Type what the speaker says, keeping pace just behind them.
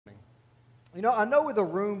You know, I know with a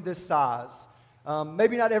room this size,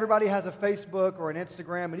 maybe not everybody has a Facebook or an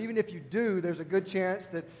Instagram, and even if you do, there's a good chance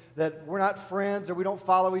that we're not friends or we don't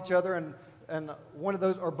follow each other and one of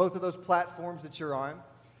those or both of those platforms that you're on.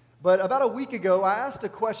 But about a week ago, I asked a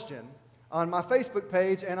question on my Facebook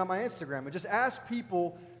page and on my Instagram, and just asked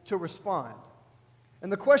people to respond.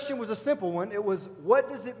 And the question was a simple one. It was, what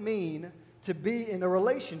does it mean to be in a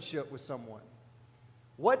relationship with someone?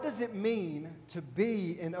 What does it mean to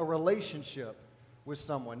be in a relationship with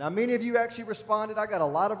someone? Now, many of you actually responded. I got a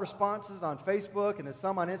lot of responses on Facebook and then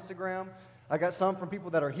some on Instagram. I got some from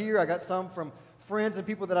people that are here. I got some from friends and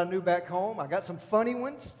people that I knew back home. I got some funny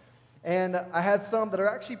ones. And I had some that are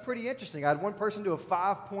actually pretty interesting. I had one person do a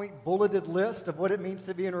 5-point bulleted list of what it means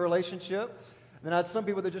to be in a relationship. And then I had some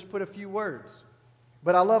people that just put a few words.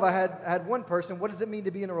 But I had one person, what does it mean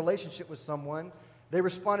to be in a relationship with someone? They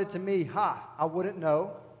responded to me, I wouldn't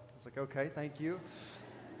know. I was like, okay, thank you.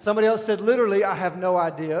 Somebody else said, literally, I have no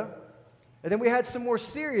idea. And then we had some more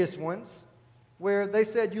serious ones where they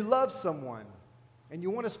said, you love someone and you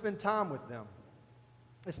want to spend time with them.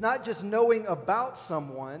 It's not just knowing about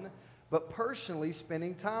someone, but personally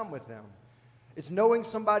spending time with them. It's knowing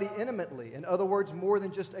somebody intimately. In other words, more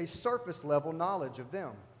than just a surface level knowledge of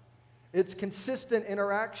them. It's consistent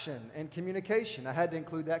interaction and communication. I had to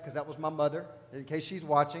include that because that was my mother, in case she's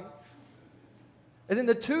watching. And then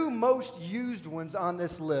the two most used ones on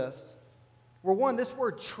this list were, one, this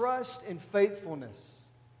word trust and faithfulness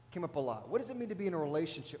came up a lot. What does it mean to be in a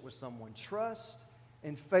relationship with someone? Trust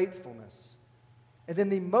and faithfulness. And then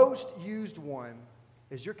the most used one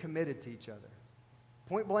is you're committed to each other.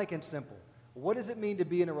 Point blank and simple. What does it mean to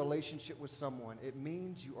be in a relationship with someone? It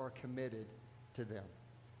means you are committed to them.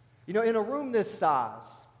 You know, in a room this size,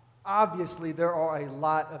 obviously there are a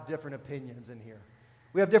lot of different opinions in here.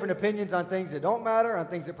 We have different opinions on things that don't matter, on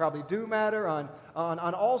things that probably do matter, on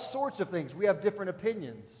all sorts of things. We have different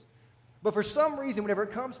opinions. But for some reason, whenever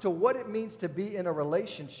it comes to what it means to be in a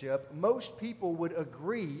relationship, most people would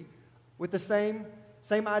agree with the same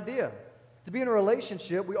idea. To be in a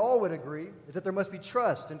relationship, we all would agree, is that there must be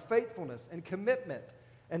trust and faithfulness and commitment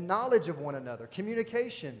and knowledge of one another,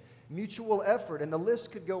 communication, mutual effort, and the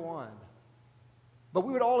list could go on. But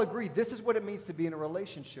we would all agree this is what it means to be in a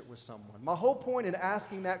relationship with someone. My whole point in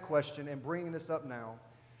asking that question and bringing this up now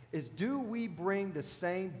is, do we bring the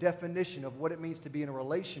same definition of what it means to be in a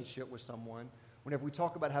relationship with someone whenever we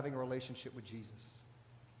talk about having a relationship with Jesus?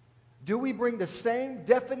 Do we bring the same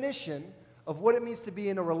definition of what it means to be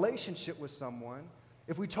in a relationship with someone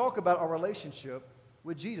if we talk about our relationship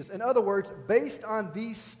with Jesus? In other words, based on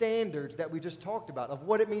these standards that we just talked about of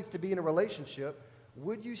what it means to be in a relationship,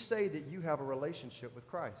 would you say that you have a relationship with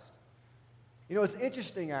Christ? You know, it's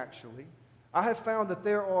interesting actually. I have found that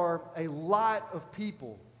there are a lot of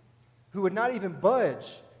people who would not even budge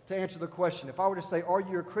to answer the question. If I were to say, are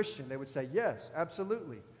you a Christian? They would say, yes,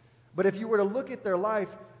 absolutely. But if you were to look at their life,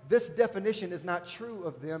 this definition is not true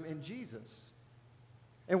of them in Jesus.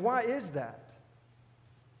 And why is that?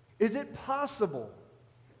 Is it possible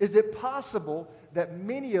that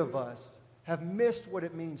many of us have missed what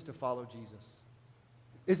it means to follow Jesus?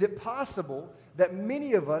 Is it possible that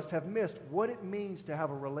many of us have missed what it means to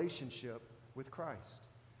have a relationship with Christ?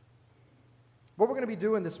 What we're going to be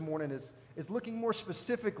doing this morning is looking more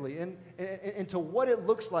specifically into what it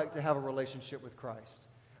looks like to have a relationship with Christ.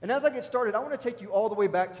 And as I get started, I want to take you all the way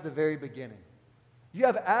back to the very beginning. You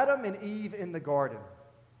have Adam and Eve in the garden.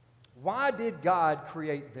 Why did God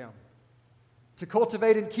create them? To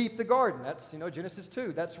cultivate and keep the garden. That's, Genesis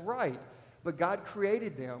 2. That's right. But God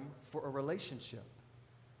created them for a relationship.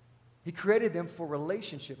 He created them for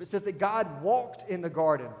relationship. It says that God walked in the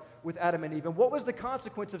garden with Adam and Eve. And what was the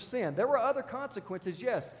consequence of sin? There were other consequences,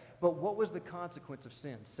 yes. But what was the consequence of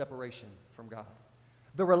sin? Separation from God.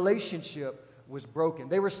 The relationship was broken.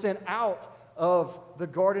 They were sent out of the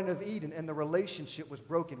Garden of Eden, and the relationship was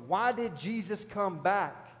broken. Why did Jesus come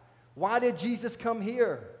back? Why did Jesus come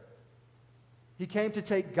here? He came to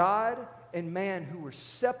take God and man who were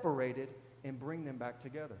separated and bring them back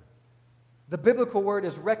together. The biblical word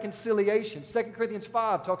is reconciliation. 2 Corinthians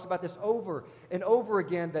 5 talks about this over and over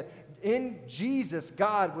again, that in Jesus,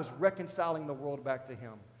 God was reconciling the world back to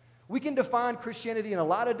him. We can define Christianity in a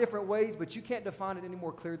lot of different ways, but you can't define it any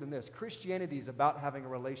more clear than this. Christianity is about having a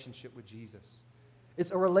relationship with Jesus.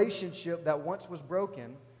 It's a relationship that once was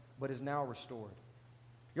broken, but is now restored.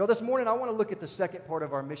 This morning I want to look at the second part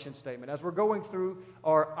of our mission statement as we're going through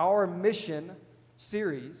our mission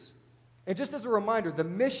series. And just as a reminder, the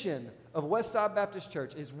mission of Westside Baptist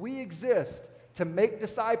Church is we exist to make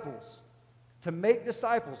disciples. To make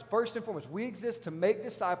disciples, first and foremost, we exist to make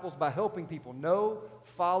disciples by helping people know,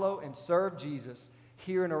 follow, and serve Jesus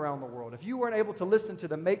here and around the world. If you weren't able to listen to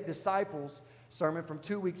the Make Disciples sermon from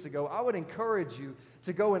 2 weeks ago, I would encourage you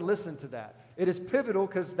to go and listen to that. It is pivotal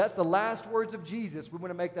because that's the last words of Jesus. We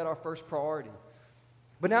want to make that our first priority.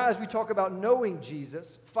 But now as we talk about knowing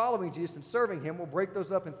Jesus, following Jesus, and serving Him, we'll break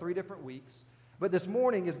those up in 3 different weeks. But this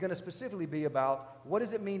morning is going to specifically be about what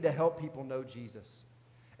does it mean to help people know Jesus.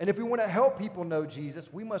 And if we want to help people know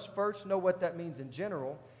Jesus, we must first know what that means in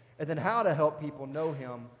general, and then how to help people know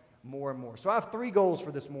Him more and more. So I have 3 goals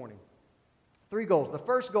for this morning. 3 goals. The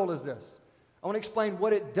first goal is this. I want to explain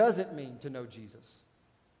what it doesn't mean to know Jesus.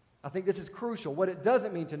 I think this is crucial, what it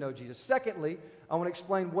doesn't mean to know Jesus. Secondly, I want to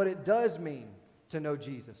explain what it does mean to know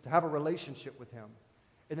Jesus, to have a relationship with Him.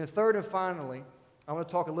 And then third and finally, I want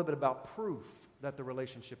to talk a little bit about proof that the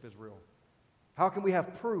relationship is real. How can we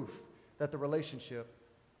have proof that the relationship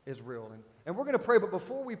is real? And we're going to pray, but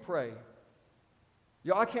before we pray,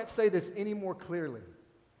 I can't say this any more clearly.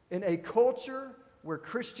 In a culture where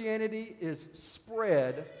Christianity is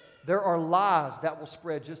spread, there are lies that will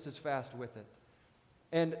spread just as fast with it.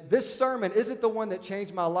 And this sermon isn't the one that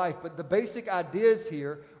changed my life, but the basic ideas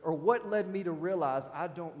here are what led me to realize I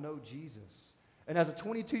don't know Jesus. And as a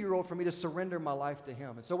 22-year-old, for me to surrender my life to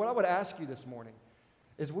Him. And so what I would ask you this morning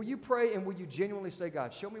is, will you pray and will you genuinely say,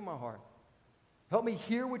 God, show me my heart. Help me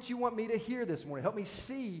hear what you want me to hear this morning. Help me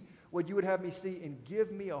see what you would have me see, and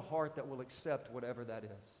give me a heart that will accept whatever that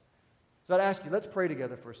is. So I'd ask you, let's pray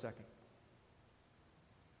together for a second.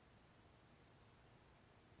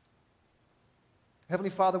 Heavenly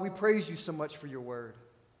Father, we praise you so much for your word.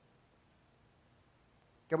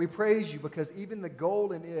 God, we praise you because even the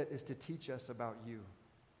goal in it is to teach us about you.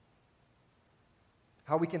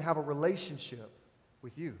 How we can have a relationship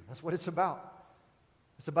with you. That's what it's about.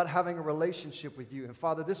 It's about having a relationship with you. And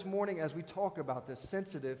Father, this morning as we talk about this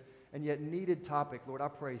sensitive and yet needed topic, Lord, I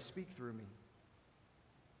pray, speak through me.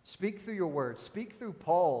 Speak through your word. Speak through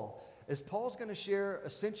Paul, as Paul's going to share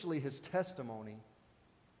essentially his testimony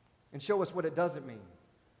and show us what it doesn't mean,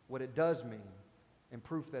 what it does mean, and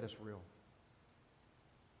proof that it's real.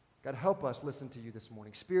 God, help us listen to you this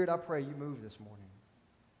morning. Spirit, I pray you move this morning.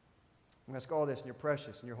 We ask all this in your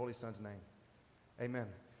precious and your holy Son's name. Amen.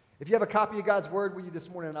 If you have a copy of God's word with you this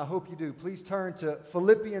morning, and I hope you do, please turn to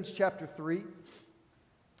Philippians chapter 3.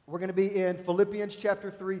 We're going to be in Philippians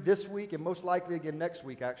chapter 3 this week, and most likely again next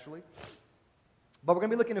week, actually. But we're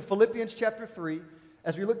going to be looking at Philippians chapter 3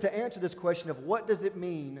 as we look to answer this question of what does it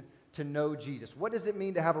mean to know Jesus? What does it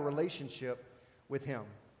mean to have a relationship with Him?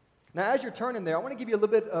 Now, as you're turning there, I want to give you a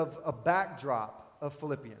little bit of a backdrop of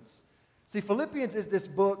Philippians. See, Philippians is this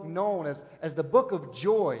book known as the book of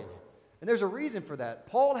joy. And there's a reason for that.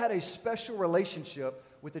 Paul had a special relationship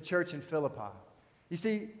with the church in Philippi. You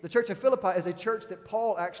see, the church in Philippi is a church that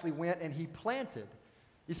Paul actually went and he planted.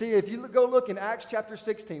 You see, if you go look in Acts chapter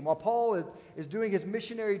 16, while Paul is doing his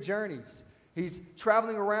missionary journeys, he's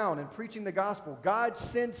traveling around and preaching the gospel, God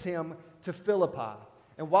sends him to Philippi.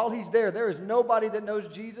 And while he's there is nobody that knows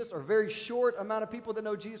Jesus, or a very short amount of people that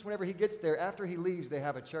know Jesus. Whenever he gets there, after he leaves, they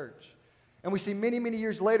have a church. And we see many, many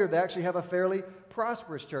years later, they actually have a fairly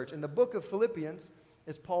prosperous church. And the book of Philippians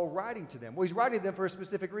is Paul writing to them. Well, he's writing to them for a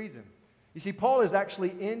specific reason. You see, Paul is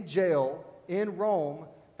actually in jail in Rome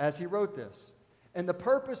as he wrote this. And the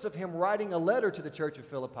purpose of him writing a letter to the church of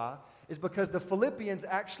Philippi is because the Philippians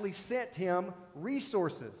actually sent him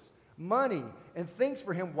resources, money, and things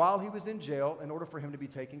for him while he was in jail in order for him to be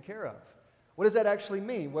taken care of. What does that actually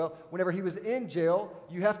mean? Well, whenever he was in jail,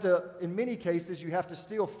 you have to, in many cases, you have to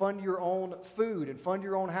still fund your own food and fund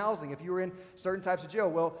your own housing if you were in certain types of jail.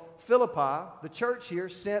 Well, Philippi, the church here,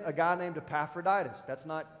 sent a guy named Epaphroditus. That's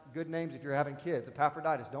not good names if you're having kids.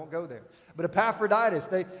 Epaphroditus, don't go there. But Epaphroditus,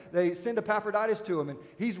 they send Epaphroditus to him, and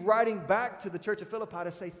he's writing back to the church of Philippi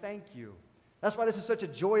to say thank you. That's why this is such a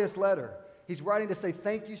joyous letter. He's writing to say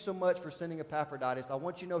thank you so much for sending Epaphroditus. I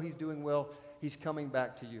want you to know he's doing well. He's coming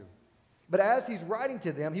back to you. But as he's writing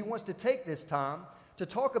to them, he wants to take this time to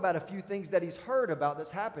talk about a few things that he's heard about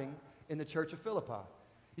that's happening in the church of Philippi.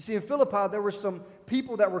 You see, in Philippi, there were some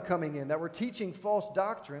people that were coming in that were teaching false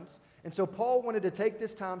doctrines. And so Paul wanted to take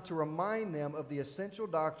this time to remind them of the essential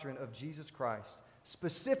doctrine of Jesus Christ.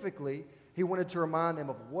 Specifically, he wanted to remind them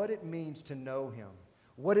of what it means to know him,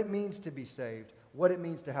 what it means to be saved, what it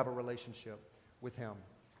means to have a relationship with him.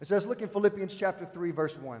 And so let's look in Philippians chapter 3,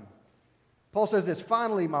 verse 1. Paul says this,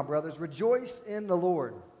 "Finally, my brothers, rejoice in the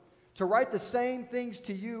Lord. To write the same things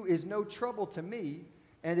to you is no trouble to me,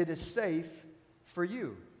 and it is safe for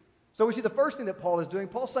you." So we see the first thing that Paul is doing.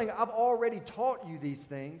 Paul's saying, I've already taught you these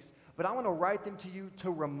things, but I want to write them to you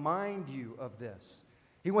to remind you of this.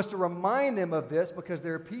 He wants to remind them of this because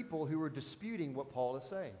there are people who are disputing what Paul is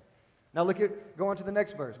saying. Now go on to the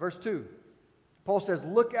next verse, verse 2. Paul says,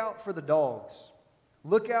 look out for the dogs.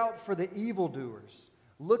 Look out for the evildoers.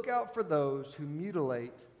 Look out for those who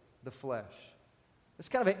mutilate the flesh. It's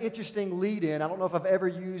kind of an interesting lead-in. I don't know if I've ever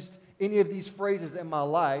used any of these phrases in my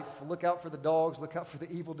life. Look out for the dogs. Look out for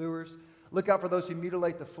the evildoers. Look out for those who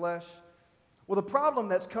mutilate the flesh. Well, the problem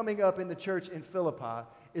that's coming up in the church in Philippi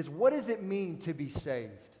is, what does it mean to be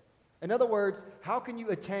saved? In other words, how can you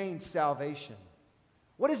attain salvation?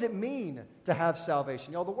 What does it mean to have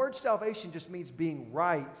salvation? Y'all, the word salvation just means being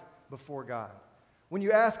right before God. When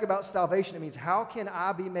you ask about salvation, it means, how can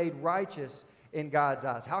I be made righteous in God's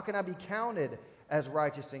eyes? How can I be counted as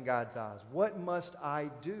righteous in God's eyes? What must I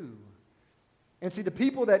do? And see, the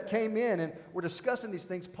people that came in and were discussing these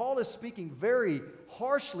things, Paul is speaking very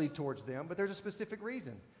harshly towards them, but there's a specific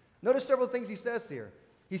reason. Notice several things he says here.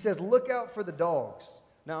 He says, look out for the dogs.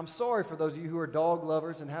 Now, I'm sorry for those of you who are dog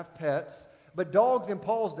lovers and have pets, but dogs in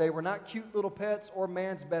Paul's day were not cute little pets or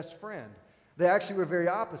man's best friend. They actually were very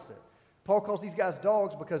opposite. Paul calls these guys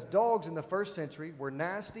dogs because dogs in the first century were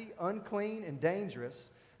nasty, unclean, and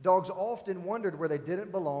dangerous. Dogs often wandered where they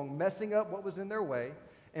didn't belong, messing up what was in their way.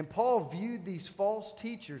 And Paul viewed these false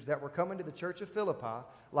teachers that were coming to the church of Philippi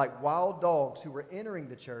like wild dogs who were entering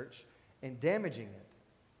the church and damaging it.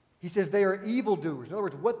 He says they are evildoers. In other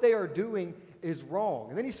words, what they are doing is wrong.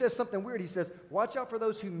 And then he says something weird. He says, watch out for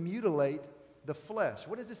those who mutilate the flesh.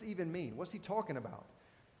 What does this even mean? What's he talking about?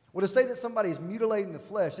 Well, to say that somebody is mutilating the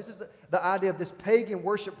flesh, this is the idea of this pagan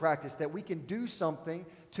worship practice that we can do something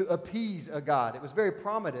to appease a god. It was very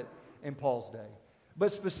prominent in Paul's day.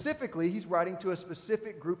 But specifically, he's writing to a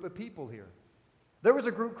specific group of people here. There was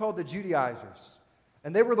a group called the Judaizers,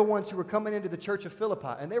 and they were the ones who were coming into the church of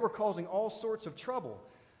Philippi, and they were causing all sorts of trouble.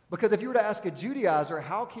 Because if you were to ask a Judaizer,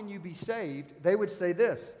 how can you be saved? They would say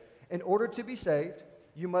this: in order to be saved,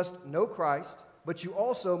 you must know Christ, but you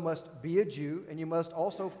also must be a Jew, and you must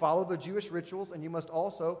also follow the Jewish rituals, and you must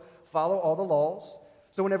also follow all the laws.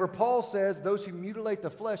 So whenever Paul says those who mutilate the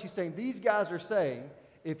flesh, he's saying these guys are saying,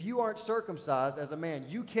 if you aren't circumcised as a man,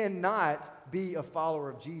 you cannot be a follower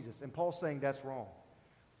of Jesus. And Paul's saying that's wrong.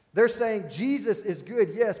 They're saying Jesus is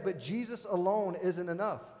good, yes, but Jesus alone isn't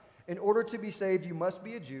enough. In order to be saved, you must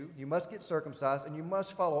be a Jew, you must get circumcised, and you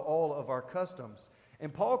must follow all of our customs.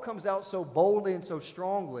 And Paul comes out so boldly and so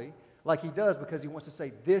strongly, like he does, because he wants to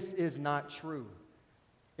say this is not true.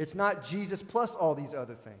 It's not Jesus plus all these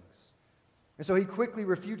other things. And so he quickly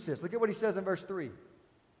refutes this. Look at what he says in verse 3.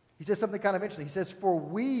 He says something kind of interesting. He says, for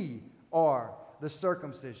we are the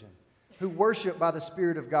circumcision who worship by the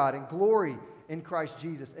Spirit of God and glory in Christ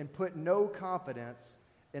Jesus and put no confidence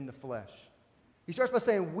in the flesh. He starts by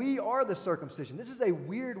saying, we are the circumcision. This is a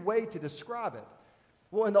weird way to describe it.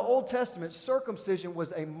 Well, in the Old Testament, circumcision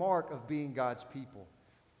was a mark of being God's people.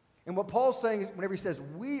 And what Paul's saying is, whenever he says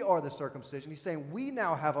we are the circumcision, he's saying we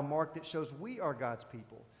now have a mark that shows we are God's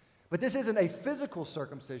people. But this isn't a physical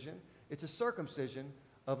circumcision. It's a circumcision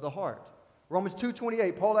of the heart. Romans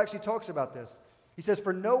 2:28, Paul actually talks about this. He says,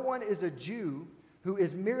 for no one is a Jew who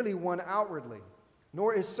is merely one outwardly,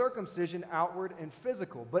 nor is circumcision outward and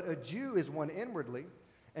physical, but a Jew is one inwardly,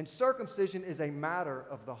 and circumcision is a matter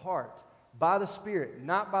of the heart, by the Spirit,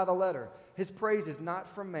 not by the letter. His praise is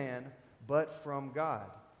not from man, but from God.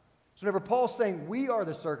 So whenever Paul's saying we are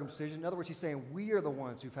the circumcision, in other words, he's saying we are the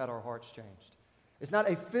ones who've had our hearts changed. It's not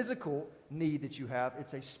a physical need that you have,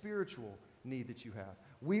 it's a spiritual need that you have.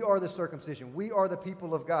 We are the circumcision. We are the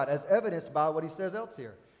people of God, as evidenced by what he says else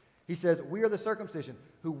here. He says, we are the circumcision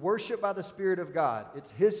who worship by the Spirit of God.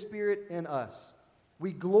 It's his Spirit in us.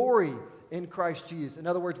 We glory in Christ Jesus. In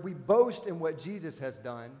other words, we boast in what Jesus has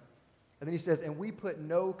done. And then he says, and we put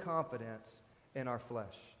no confidence in our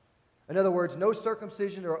flesh. In other words, no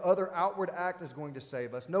circumcision or other outward act is going to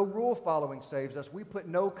save us. No rule following saves us. We put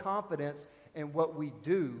no confidence in what we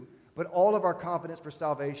do, but all of our confidence for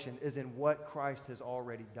salvation is in what Christ has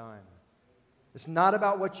already done. It's not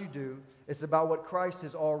about what you do. It's about what Christ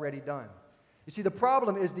has already done. You see, the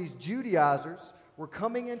problem is these Judaizers were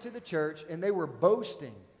coming into the church and they were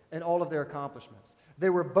boasting in all of their accomplishments. They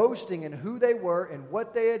were boasting in who they were and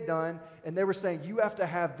what they had done, and they were saying, you have to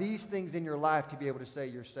have these things in your life to be able to say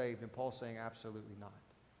you're saved. And Paul's saying, absolutely not.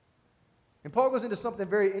 And Paul goes into something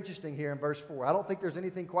very interesting here in verse 4. I don't think there's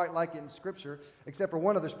anything quite like it in Scripture, except for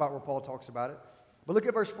one other spot where Paul talks about it. But look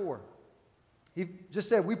at verse 4. He just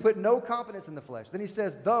said, we put no confidence in the flesh. Then he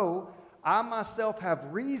says, though I myself have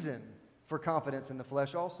reason for confidence in the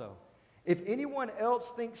flesh also. If anyone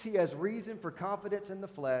else thinks he has reason for confidence in the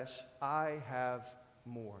flesh, I have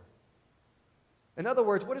more. In other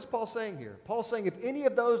words, what is Paul saying here? Paul's saying if any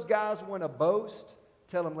of those guys want to boast,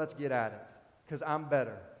 tell them let's get at it, because I'm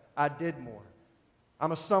better. I did more.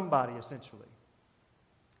 I'm a somebody, essentially.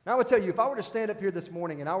 Now I would tell you, if I were to stand up here this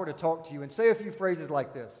morning and I were to talk to you and say a few phrases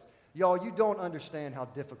like this, y'all, you don't understand how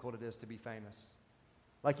difficult it is to be famous.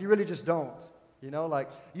 Like, you really just don't. You know, like,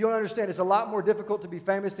 you don't understand. It's a lot more difficult to be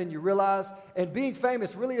famous than you realize. And being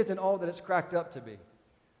famous really isn't all that it's cracked up to be.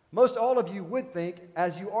 Most all of you would think,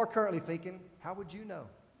 as you are currently thinking, how would you know?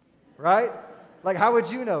 Right? Like, how would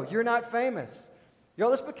you know? You're not famous. Y'all,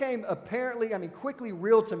 this became quickly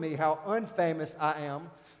real to me how unfamous I am.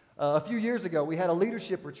 A few years ago, we had a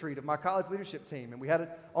leadership retreat of my college leadership team, and we had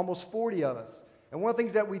almost 40 of us. And one of the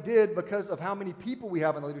things that we did, because of how many people we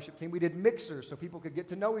have on the leadership team, we did mixers so people could get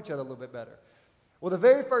to know each other a little bit better. Well, the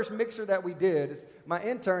very first mixer that we did is my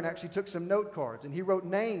intern actually took some note cards, and he wrote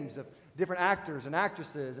names of different actors and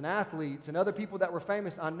actresses and athletes and other people that were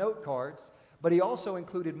famous on note cards, but he also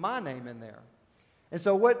included my name in there. And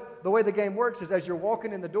so the way the game works is as you're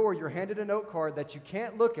walking in the door, you're handed a note card that you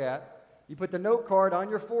can't look at. You put the note card on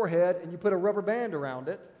your forehead, and you put a rubber band around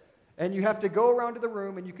it, and you have to go around to the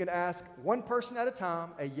room, and you can ask one person at a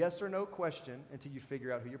time a yes or no question until you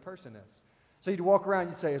figure out who your person is. So you'd walk around,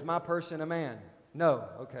 you'd say, is my person a man? No.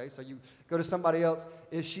 Okay, so you go to somebody else.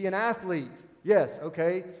 Is she an athlete? Yes.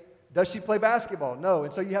 Okay. Does she play basketball? No.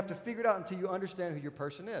 And so you have to figure it out until you understand who your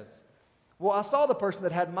person is. Well, I saw the person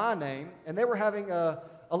that had my name, and they were having a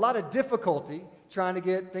lot of difficulty trying to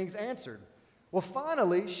get things answered. Well,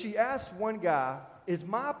 finally, she asked one guy, is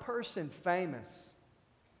my person famous?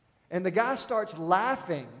 And the guy starts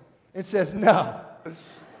laughing and says, no.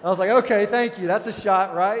 I was like, okay, thank you. That's a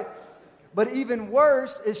shot, right? But even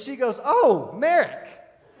worse is she goes, oh, Merrick.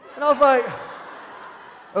 And I was like,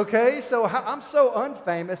 okay, so I'm so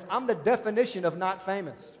unfamous, I'm the definition of not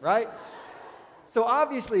famous, right? So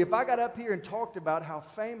obviously, if I got up here and talked about how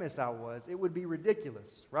famous I was, it would be ridiculous,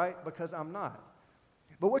 right? Because I'm not.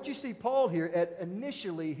 But what you see Paul here,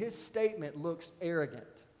 initially, his statement looks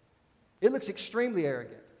arrogant. It looks extremely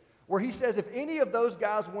arrogant. Where he says, if any of those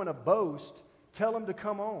guys want to boast, tell them to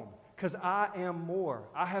come on. Because I am more.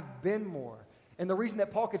 I have been more. And the reason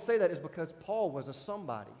that Paul could say that is because Paul was a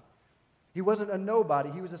somebody. He wasn't a nobody.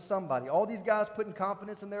 He was a somebody. All these guys putting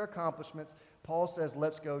confidence in their accomplishments. Paul says,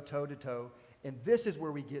 let's go toe to toe. And this is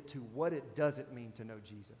where we get to what it doesn't mean to know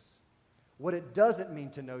Jesus. What it doesn't mean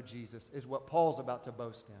to know Jesus is what Paul's about to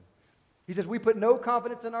boast in. He says, we put no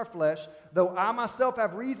confidence in our flesh, though I myself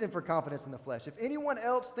have reason for confidence in the flesh. If anyone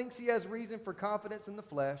else thinks he has reason for confidence in the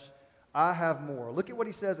flesh, I have more. Look at what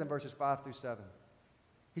he says in verses 5 through 7.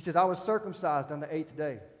 He says, I was circumcised on the 8th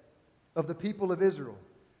day of the people of Israel,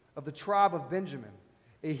 of the tribe of Benjamin,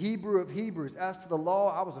 a Hebrew of Hebrews. As to the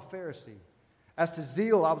law, I was a Pharisee. As to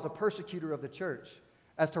zeal, I was a persecutor of the church.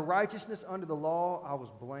 As to righteousness under the law, I was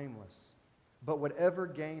blameless. But whatever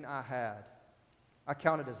gain I had, I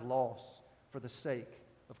counted as loss for the sake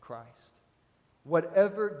of Christ.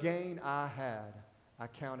 Whatever gain I had, I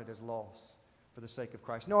counted as loss for the sake of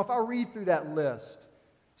Christ. Now, if I read through that list,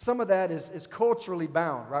 some of that is culturally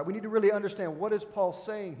bound, right? We need to really understand what is Paul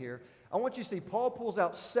saying here. I want you to see Paul pulls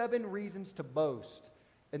out 7 reasons to boast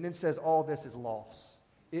and then says all this is loss.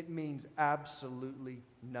 It means absolutely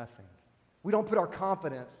nothing. We don't put our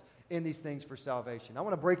confidence in these things for salvation. I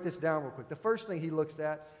want to break this down real quick. The first thing he looks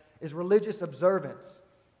at is religious observance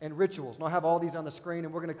and rituals. And I'll have all these on the screen,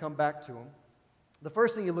 and we're going to come back to them. The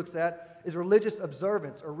first thing he looks at is religious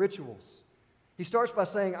observance or rituals. He starts by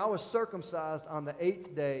saying, I was circumcised on the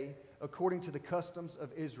 8th day according to the customs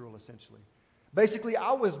of Israel, essentially. Basically,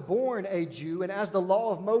 I was born a Jew, and as the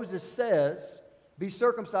law of Moses says, be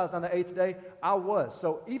circumcised on the 8th day, I was.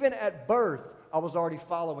 So even at birth, I was already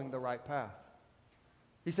following the right path.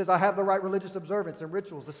 He says, I have the right religious observance and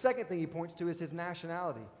rituals. The second thing he points to is his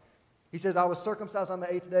nationality. He says, I was circumcised on the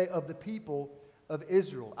 8th day of the people of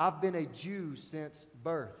Israel. I've been a Jew since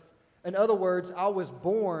birth. In other words, I was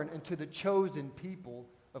born into the chosen people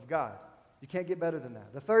of God. You can't get better than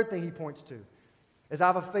that. The third thing he points to is I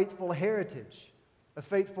have a faithful heritage, a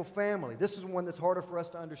faithful family. This is one that's harder for us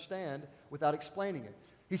to understand without explaining it.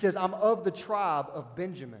 He says, I'm of the tribe of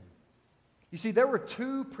Benjamin. You see, there were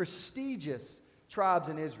 2 prestigious tribes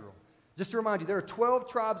in Israel. Just to remind you, there are 12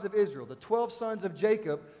 tribes of Israel. The 12 sons of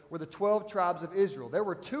Jacob were the 12 tribes of Israel. There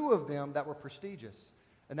were 2 of them that were prestigious,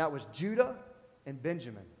 and that was Judah and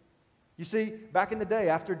Benjamin. You see, back in the day,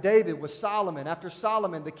 after David was Solomon. After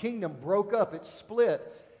Solomon, the kingdom broke up. It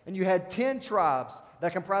split. And you had 10 tribes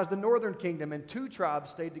that comprised the northern kingdom, and 2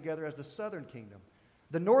 tribes stayed together as the southern kingdom.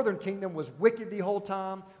 The northern kingdom was wicked the whole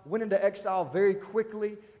time, went into exile very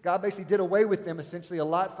quickly. God basically did away with them essentially a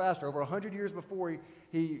lot faster, over 100 years before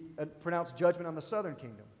he pronounced judgment on the southern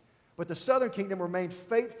kingdom. But the southern kingdom remained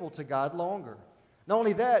faithful to God longer. Not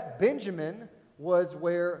only that, Benjamin was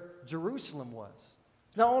where Jerusalem was.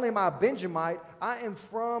 Not only am I a Benjamite, I am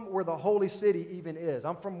from where the holy city even is.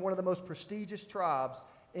 I'm from one of the most prestigious tribes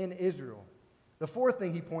in Israel. The fourth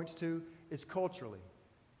thing he points to is culturally.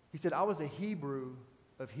 He said, I was a Hebrew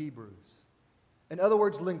of Hebrews. In other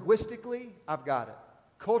words, linguistically, I've got it.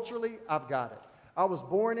 Culturally, I've got it. I was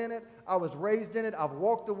born in it. I was raised in it. I've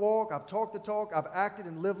walked the walk. I've talked the talk. I've acted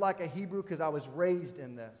and lived like a Hebrew because I was raised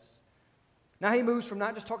in this. Now he moves from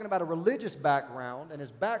not just talking about a religious background and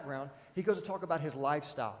his background, he goes to talk about his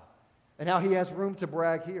lifestyle and how he has room to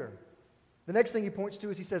brag here. The next thing he points to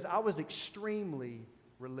is he says, I was extremely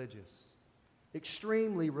religious.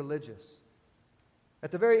 Extremely religious.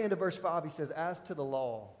 At the very end of verse 5, he says, as to the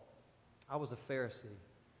law, I was a Pharisee.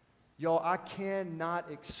 Y'all, I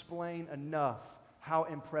cannot explain enough how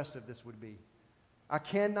impressive this would be. I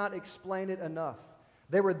cannot explain it enough.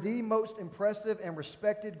 They were the most impressive and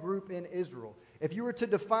respected group in Israel. If you were to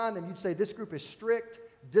define them, you'd say this group is strict,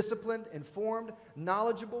 disciplined, informed,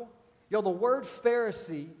 knowledgeable. Y'all, the word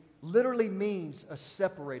Pharisee literally means a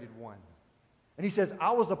separated one. And he says,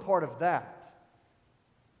 I was a part of that.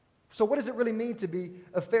 So what does it really mean to be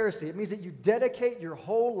a Pharisee? It means that you dedicate your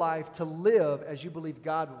whole life to live as you believe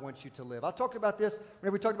God wants you to live. I talked about this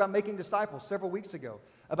whenever we talked about making disciples several weeks ago,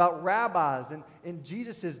 about rabbis. And in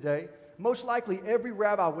Jesus' day, most likely every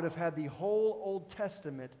rabbi would have had the whole Old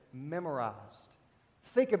Testament memorized.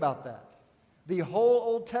 Think about that. The whole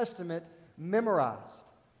Old Testament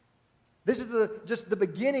memorized. This is just the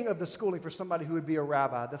beginning of the schooling for somebody who would be a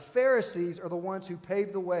rabbi. The Pharisees are the ones who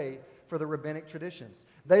paved the way for the rabbinic traditions.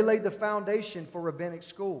 They laid the foundation for rabbinic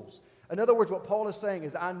schools. In other words, what Paul is saying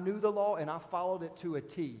is, I knew the law and I followed it to a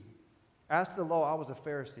T. As to the law, I was a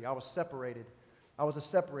Pharisee. I was separated. I was a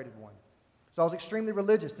separated one. So I was extremely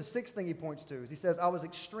religious. The sixth thing he points to is he says, I was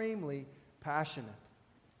extremely passionate.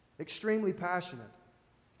 Extremely passionate.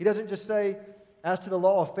 He doesn't just say, as to the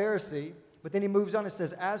law, a Pharisee, but then he moves on and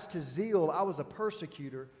says, as to zeal, I was a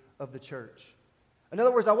persecutor of the church. In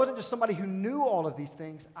other words, I wasn't just somebody who knew all of these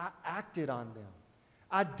things. I acted on them.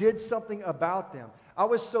 I did something about them. I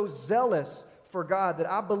was so zealous for God that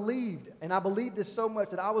I believed, and I believed this so much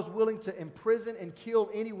that I was willing to imprison and kill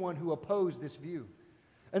anyone who opposed this view.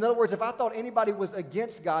 In other words, if I thought anybody was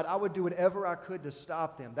against God, I would do whatever I could to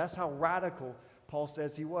stop them. That's how radical Paul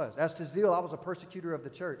says he was. As to zeal, I was a persecutor of the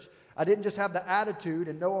church. I didn't just have the attitude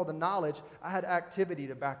and know all the knowledge. I had activity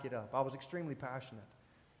to back it up. I was extremely passionate.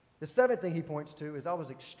 The seventh thing he points to is I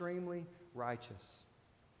was extremely righteous.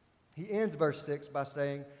 He ends verse 6 by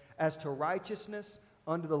saying, as to righteousness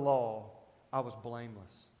under the law, I was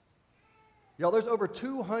blameless. Y'all, there's over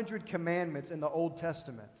 200 commandments in the Old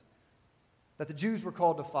Testament that the Jews were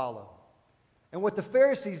called to follow. And what the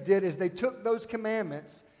Pharisees did is they took those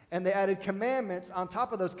commandments and they added commandments on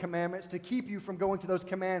top of those commandments to keep you from going to those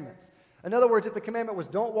commandments. In other words, if the commandment was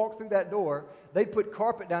don't walk through that door, they'd put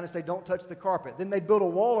carpet down and say don't touch the carpet. Then they'd build a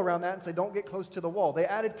wall around that and say don't get close to the wall. They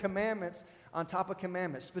added commandments on top of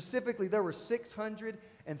commandments. Specifically, there were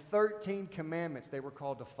 613 commandments they were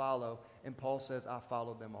called to follow, and Paul says, I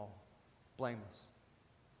followed them all. Blameless.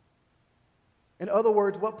 In other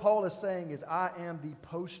words, what Paul is saying is, I am the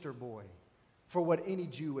poster boy for what any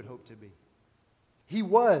Jew would hope to be. He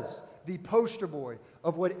was the poster boy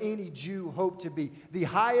of what any Jew hoped to be. The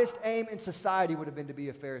highest aim in society would have been to be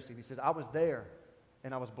a Pharisee. He says, I was there,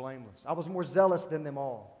 and I was blameless. I was more zealous than them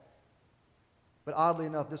all. But oddly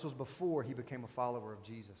enough, this was before he became a follower of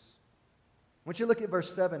Jesus. Once you look at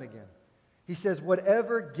verse 7 again, he says,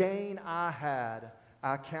 whatever gain I had,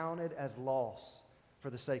 I counted as loss for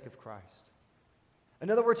the sake of Christ. In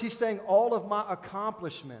other words, he's saying all of my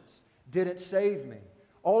accomplishments didn't save me.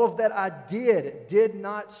 All of that I did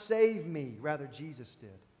not save me. Rather, Jesus did.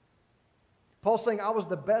 Paul's saying I was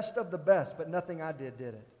the best of the best, but nothing I did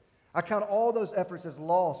it. I count all those efforts as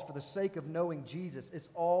loss for the sake of knowing Jesus. It's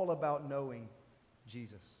all about knowing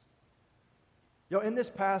Jesus. In this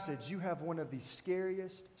passage, you have one of the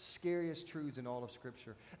scariest truths in all of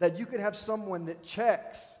Scripture. That you could have someone that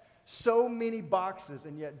checks so many boxes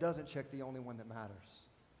and yet doesn't check the only one that matters.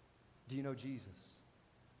 Do you know Jesus?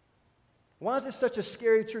 Why is this such a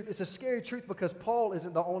scary truth? It's a scary truth because Paul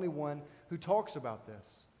isn't the only one who talks about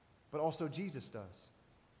this, but also Jesus does.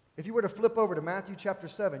 If you were to flip over to Matthew chapter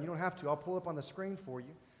 7, you don't have to, I'll pull up on the screen for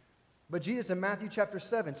you. But Jesus in Matthew chapter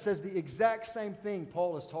 7 says the exact same thing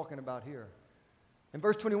Paul is talking about here. In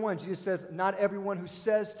verse 21, Jesus says, not everyone who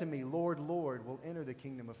says to me, Lord, Lord, will enter the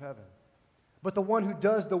kingdom of heaven, but the one who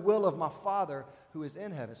does the will of my Father who is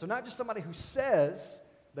in heaven. So not just somebody who says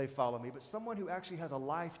they follow me, but someone who actually has a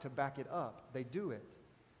life to back it up. They do it.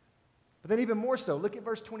 But then even more so, look at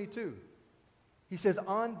verse 22. He says,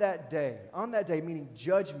 on that day, meaning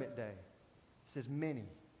judgment day, he says many.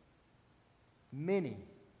 many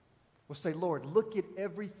will say, Lord, look at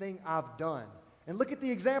everything I've done. And look at the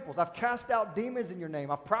examples. I've cast out demons in your name.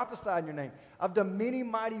 I've prophesied in your name. I've done many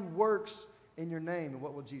mighty works in your name. And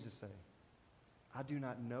what will Jesus say? I do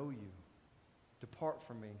not know you. Depart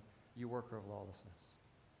from me, you worker of lawlessness.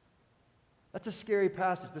 That's a scary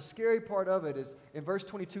passage. The scary part of it is in verse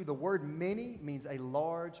 22, the word many means a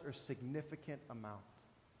large or significant amount.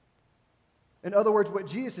 In other words, what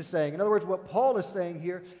Jesus is saying, in other words, what Paul is saying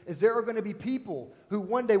here is there are going to be people who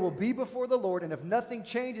one day will be before the Lord, and if nothing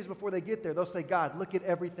changes before they get there, they'll say, God, look at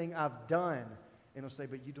everything I've done. And he'll say,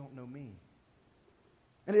 but you don't know me.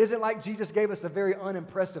 And it isn't like Jesus gave us a very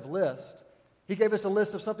unimpressive list. He gave us a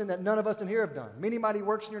list of something that none of us in here have done. Many mighty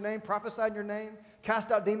works in your name, prophesied in your name,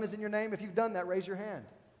 cast out demons in your name. If you've done that, raise your hand.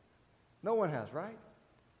 No one has, right?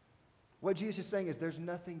 What Jesus is saying is there's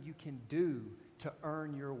nothing you can do to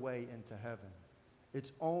earn your way into heaven.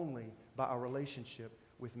 It's only by a relationship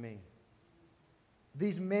with me.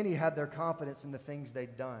 These many had their confidence in the things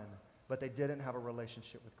they'd done, but they didn't have a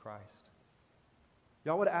relationship with Christ.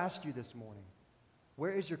 Y'all, I would ask you this morning,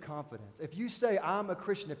 where is your confidence? If you say, I'm a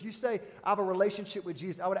Christian, if you say, I have a relationship with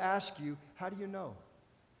Jesus, I would ask you, how do you know?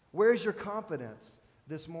 Where is your confidence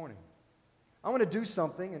this morning? I want to do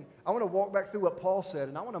something, and I want to walk back through what Paul said,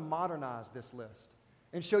 and I want to modernize this list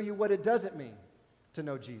and show you what it doesn't mean to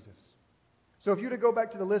know Jesus. So if you were to go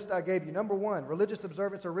back to the list I gave you, number one, religious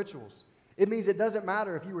observance or rituals. It means it doesn't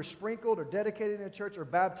matter if you were sprinkled or dedicated in a church or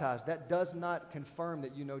baptized. That does not confirm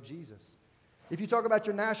that you know Jesus. If you talk about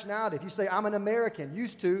your nationality, if you say, I'm an American,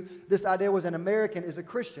 used to, this idea was an American is a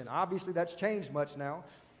Christian. Obviously, that's changed much now.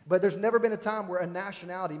 But there's never been a time where a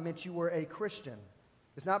nationality meant you were a Christian.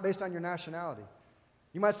 It's not based on your nationality.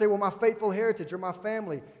 You might say, well, my faithful heritage or my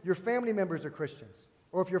family, your family members are Christians.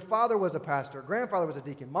 Or if your father was a pastor, grandfather was a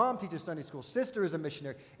deacon, mom teaches Sunday school, sister is a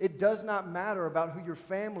missionary. It does not matter about who your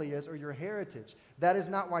family is or your heritage. That is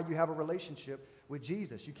not why you have a relationship with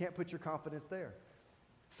Jesus. You can't put your confidence there.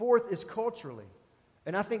 Fourth is culturally.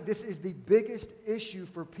 And I think this is the biggest issue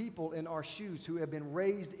for people in our shoes who have been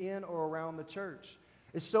raised in or around the church.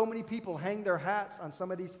 Is so many people hang their hats on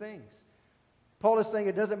some of these things. Paul is saying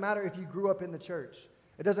it doesn't matter if you grew up in the church.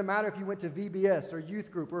 It doesn't matter if you went to VBS or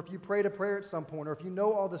youth group or if you prayed a prayer at some point or if you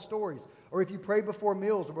know all the stories or if you pray before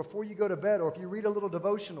meals or before you go to bed or if you read a little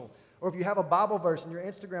devotional or if you have a Bible verse in your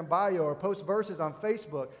Instagram bio or post verses on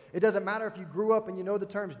Facebook. It doesn't matter if you grew up and you know the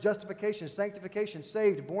terms justification, sanctification,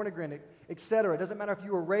 saved, born again, etc. It doesn't matter if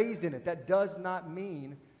you were raised in it. That does not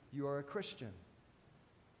mean you are a Christian.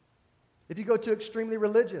 If you go to extremely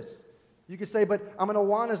religious, you could say, but I'm an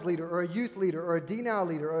Awanas leader or a youth leader or a D-Now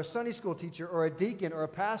leader or a Sunday school teacher or a deacon or a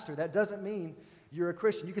pastor. That doesn't mean you're a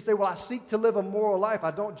Christian. You could say, well, I seek to live a moral life.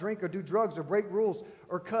 I don't drink or do drugs or break rules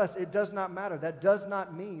or cuss. It does not matter. That does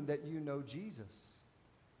not mean that you know Jesus.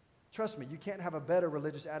 Trust me, you can't have a better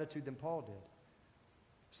religious attitude than Paul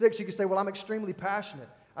did. 6, you could say, well, I'm extremely passionate.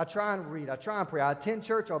 I try and read. I try and pray. I attend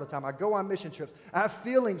church all the time. I go on mission trips. I have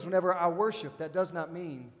feelings whenever I worship. That does not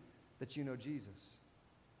mean that you know Jesus.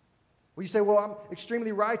 Well, you say, well, I'm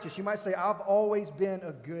extremely righteous. You might say, I've always been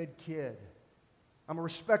a good kid. I'm a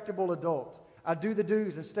respectable adult. I do the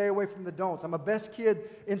do's and stay away from the don'ts. I'm a best kid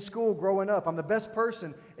in school growing up. I'm the best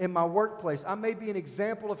person in my workplace. I may be an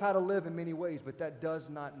example of how to live in many ways, but that does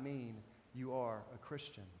not mean you are a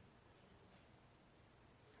Christian.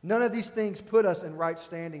 None of these things put us in right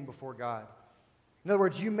standing before God. In other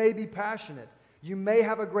words, you may be passionate. You may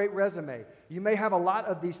have a great resume. You may have a lot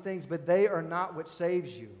of these things, but they are not what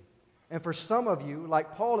saves you. And for some of you,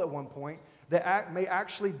 like Paul at one point, that may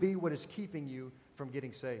actually be what is keeping you from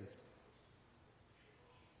getting saved.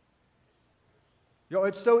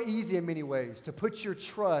 It's so easy in many ways to put your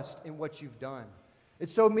trust in what you've done.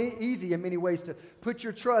 It's so easy in many ways to put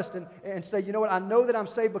your trust and say, you know what, I know that I'm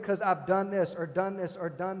saved because I've done this or done this or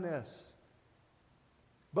done this.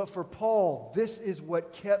 But for Paul, this is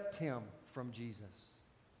what kept him from Jesus.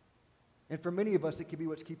 And for many of us, it could be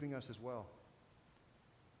what's keeping us as well.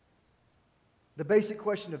 The basic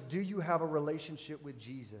question of do you have a relationship with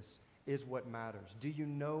Jesus is what matters. Do you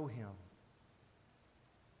know him?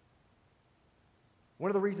 One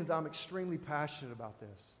of the reasons I'm extremely passionate about this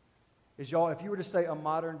is, y'all, if you were to say a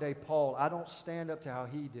modern day Paul, I don't stand up to how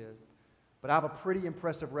he did, but I have a pretty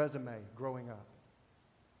impressive resume growing up.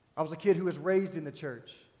 I was a kid who was raised in the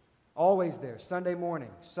church, always there, Sunday morning,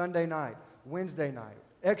 Sunday night, Wednesday night,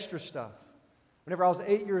 extra stuff. Whenever I was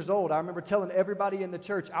 8 years old, I remember telling everybody in the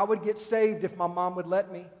church I would get saved if my mom would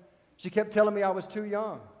let me. She kept telling me I was too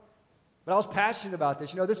young. But I was passionate about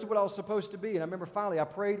this. This is what I was supposed to be. And I remember finally I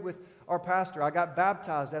prayed with our pastor. I got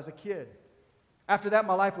baptized as a kid. After that,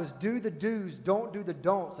 my life was do the do's, don't do the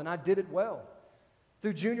don'ts, and I did it well.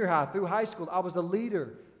 Through junior high, through high school, I was a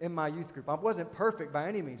leader in my youth group. I wasn't perfect by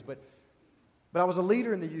any means, but I was a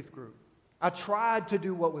leader in the youth group. I tried to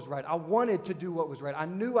do what was right. I wanted to do what was right. I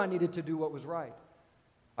knew I needed to do what was right.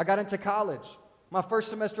 I got into college. My first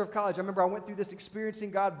semester of college, I remember I went through this Experiencing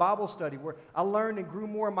God Bible study where I learned and grew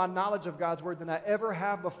more in my knowledge of God's Word than I ever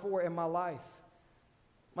have before in my life.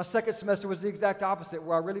 My second semester was the exact opposite,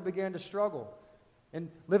 where I really began to struggle and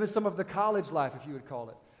living some of the college life, if you would call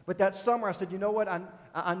it. But that summer, I said, you know what?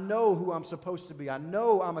 I know who I'm supposed to be. I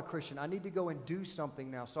know I'm a Christian. I need to go and do something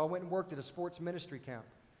now. So I went and worked at a sports ministry camp.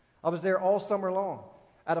 I was there all summer long.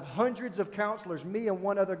 Out of hundreds of counselors, me and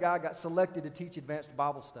one other guy got selected to teach advanced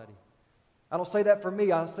Bible study. I don't say that for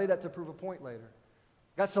me. I'll say that to prove a point later.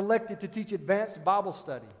 Got selected to teach advanced Bible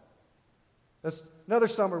study. That's another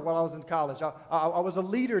summer while I was in college. I was a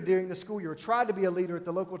leader during the school year. Tried to be a leader at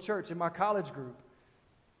the local church in my college group.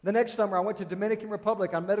 The next summer, I went to Dominican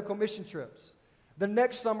Republic on medical mission trips. The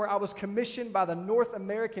next summer, I was commissioned by the North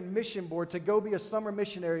American Mission Board to go be a summer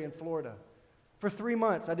missionary in Florida. For 3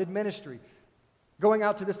 months, I did ministry, going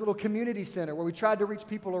out to this little community center where we tried to reach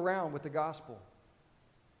people around with the gospel.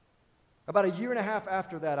 About a year and a half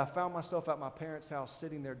after that, I found myself at my parents' house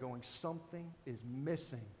sitting there going, something is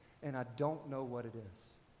missing, and I don't know what it is.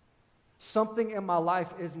 Something in my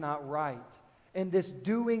life is not right. And this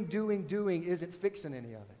doing isn't fixing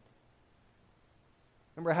any of it.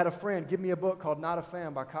 Remember, I had a friend give me a book called Not a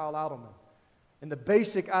Fan by Kyle Idleman. And the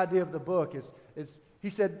basic idea of the book is he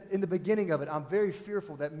said in the beginning of it, I'm very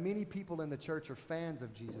fearful that many people in the church are fans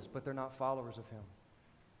of Jesus, but they're not followers of him.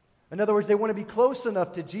 In other words, they want to be close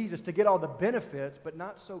enough to Jesus to get all the benefits, but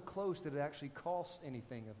not so close that it actually costs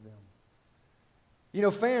anything of them. You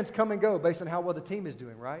know, fans come and go based on how well the team is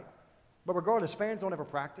doing, right? But regardless, fans don't ever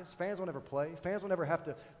practice. Fans don't ever play. Fans don't ever have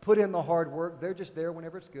to put in the hard work. They're just there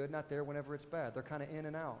whenever it's good, not there whenever it's bad. They're kind of in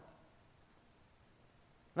and out.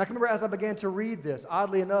 And I can remember as I began to read this,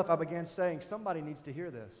 oddly enough, I began saying, somebody needs to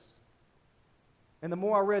hear this. And the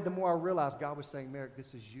more I read, the more I realized God was saying, Merrick,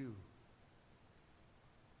 this is you.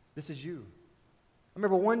 This is you. I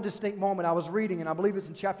remember one distinct moment I was reading, and I believe it's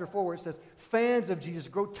in chapter 4, where it says, fans of Jesus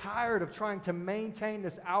grow tired of trying to maintain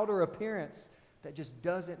this outer appearance that just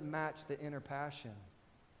doesn't match the inner passion.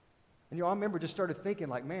 And I remember just started thinking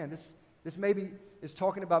like, man, this maybe is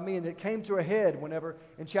talking about me. And it came to a head whenever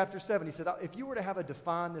in chapter 7, he said, if you were to have a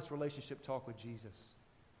define this relationship talk with Jesus,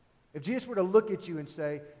 if Jesus were to look at you and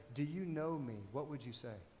say, do you know me? What would you say?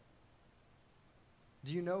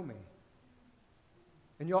 Do you know me?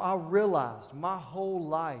 And I realized my whole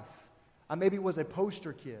life, I maybe was a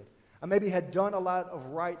poster kid. I maybe had done a lot of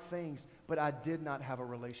right things, but I did not have a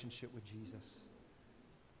relationship with Jesus.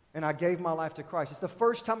 And I gave my life to Christ. It's the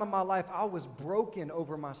first time in my life I was broken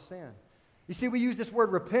over my sin. You see, we use this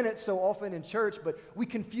word repentance so often in church, but we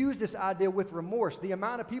confuse this idea with remorse. The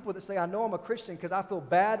amount of people that say, I know I'm a Christian because I feel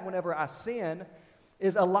bad whenever I sin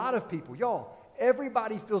is a lot of people. Y'all,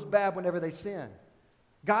 everybody feels bad whenever they sin.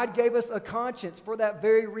 God gave us a conscience for that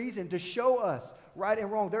very reason, to show us right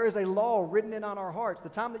and wrong. There is a law written in on our hearts. The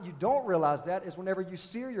time that you don't realize that is whenever you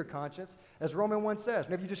sear your conscience, as Romans 1 says,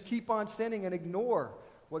 whenever you just keep on sinning and ignore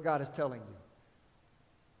what God is telling you.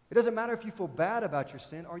 It doesn't matter if you feel bad about your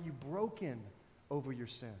sin. Are you broken over your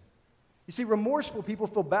sin? You see, remorseful people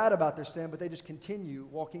feel bad about their sin, but they just continue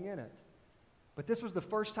walking in it. But this was the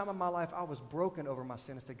first time in my life I was broken over my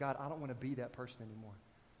sin and said, God, I don't want to be that person anymore.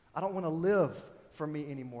 I don't want to live for me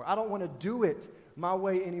anymore. I don't want to do it my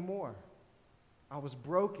way anymore. I was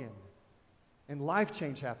broken, and life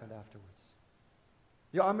change happened afterwards.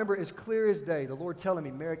 I remember as clear as day, the Lord telling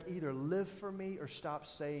me, Merrick, either live for me or stop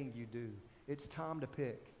saying you do. It's time to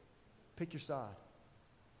pick. Pick your side.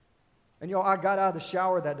 And I got out of the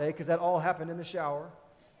shower that day because that all happened in the shower.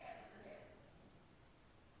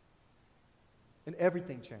 And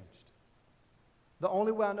everything changed. The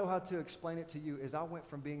only way I know how to explain it to you is I went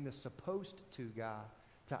from being the supposed to guy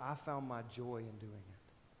to I found my joy in doing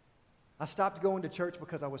it. I stopped going to church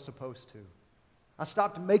because I was supposed to. I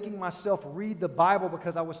stopped making myself read the Bible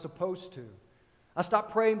because I was supposed to. I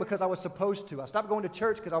stopped praying because I was supposed to. I stopped going to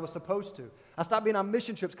church because I was supposed to. I stopped being on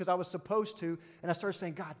mission trips because I was supposed to. And I started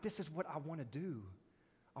saying, God, this is what I want to do.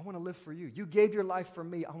 I want to live for you. You gave your life for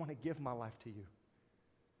me. I want to give my life to you.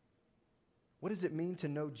 What does it mean to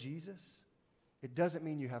know Jesus? It doesn't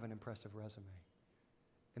mean you have an impressive resume.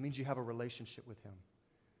 It means you have a relationship with him.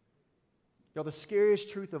 The scariest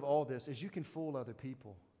truth of all this is you can fool other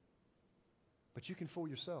people, but you can fool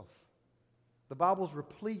yourself. The Bible's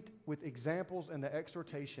replete with examples and the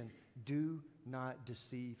exhortation, do not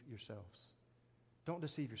deceive yourselves. Don't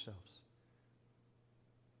deceive yourselves.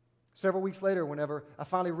 Several weeks later, whenever I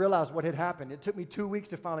finally realized what had happened, it took me 2 weeks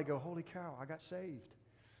to finally go, holy cow, I got saved.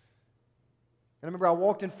 And I remember I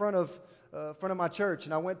walked in front of my church,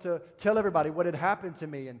 and I went to tell everybody what had happened to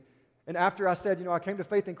me. And after I said, I came to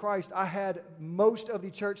faith in Christ, I had most of the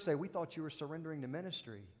church say, we thought you were surrendering to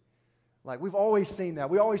ministry. Like, we've always seen that.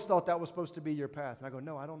 We always thought that was supposed to be your path. And I go,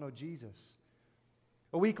 no, I don't know Jesus.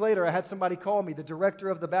 A week later, I had somebody call me, the director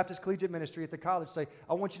of the Baptist Collegiate Ministry at the college, say,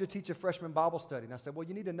 I want you to teach a freshman Bible study. And I said, well,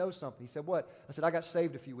 you need to know something. He said, what? I said, I got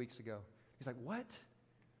saved a few weeks ago. He's like, what?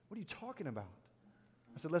 What are you talking about?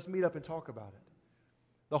 I said, let's meet up and talk about it.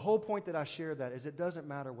 The whole point that I share that is it doesn't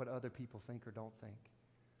matter what other people think or don't think.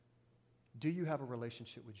 Do you have a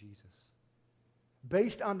relationship with Jesus?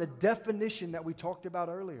 Based on the definition that we talked about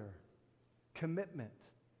earlier, commitment,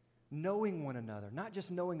 knowing one another, not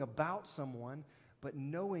just knowing about someone, but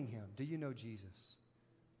knowing him. Do you know Jesus?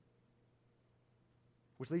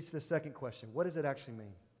 Which leads to the second question. What does it actually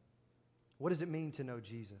mean? What does it mean to know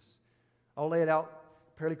Jesus? I'll lay it out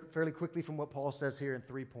fairly quickly from what Paul says here in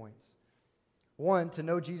 3 points. 1, to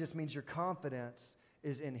know Jesus means your confidence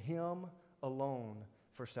is in him alone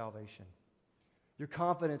for salvation. Your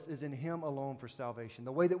confidence is in him alone for salvation.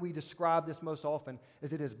 The way that we describe this most often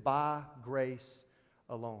is it is by grace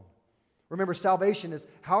alone. Remember, salvation is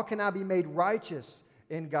how can I be made righteous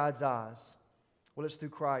in God's eyes? Well, it's through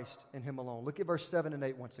Christ and him alone. Look at verse 7 and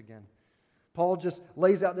 8 once again. Paul just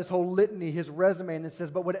lays out this whole litany, his resume, and then says,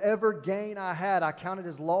 but whatever gain I had, I counted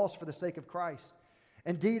as loss for the sake of Christ.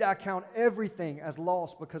 Indeed, I count everything as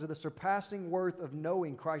loss because of the surpassing worth of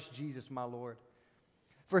knowing Christ Jesus my Lord.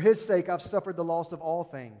 For his sake, I've suffered the loss of all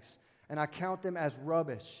things, and I count them as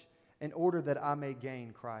rubbish in order that I may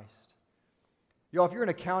gain Christ. Y'all, if you're an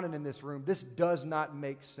accountant in this room, this does not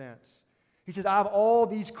make sense. He says, I have all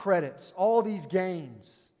these credits, all these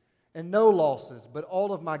gains, and no losses, but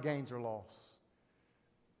all of my gains are loss.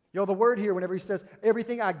 Y'all, the word here, whenever he says,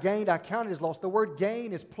 everything I gained, I counted as loss, the word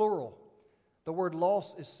gain is plural. The word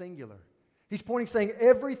loss is singular. He's pointing, saying,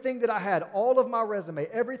 everything that I had, all of my resume,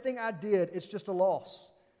 everything I did, it's just a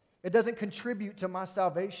loss. It doesn't contribute to my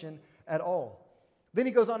salvation at all. Then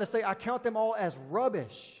he goes on to say, I count them all as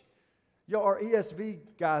rubbish. Y'all, our ESV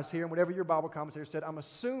guys here, and whatever your Bible commentator said, I'm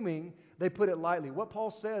assuming they put it lightly. What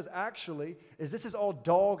Paul says, actually, is this is all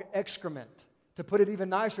dog excrement, to put it even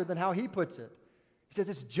nicer than how he puts it. He says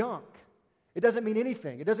it's junk. It doesn't mean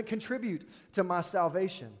anything. It doesn't contribute to my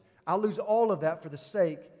salvation. I'll lose all of that for the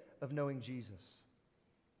sake of knowing Jesus.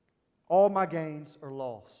 All my gains are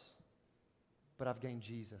loss, but I've gained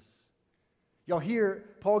Jesus. Y'all, here,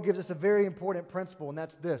 Paul gives us a very important principle, and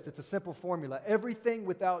that's this. It's a simple formula. Everything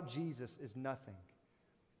without Jesus is nothing.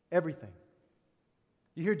 Everything.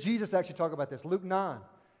 You hear Jesus actually talk about this. Luke 9,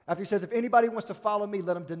 after he says, if anybody wants to follow me,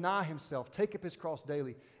 let him deny himself, take up his cross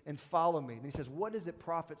daily, and follow me. And he says, what does it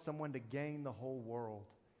profit someone to gain the whole world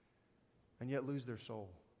and yet lose their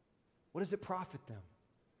soul? What does it profit them?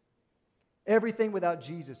 Everything without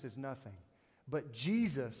Jesus is nothing. But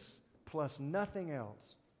Jesus plus nothing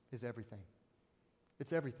else is everything.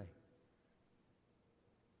 It's everything.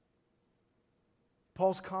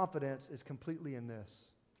 Paul's confidence is completely in this,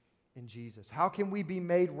 in Jesus. How can we be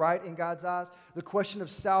made right in God's eyes? The question of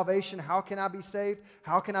salvation, how can I be saved?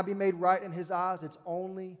 How can I be made right in his eyes? It's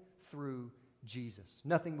only through Jesus.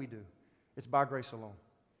 Nothing we do. It's by grace alone.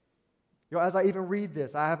 As I even read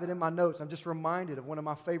this, I have it in my notes, I'm just reminded of one of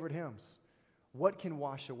my favorite hymns. What can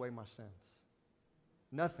wash away my sins?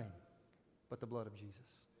 Nothing but the blood of Jesus.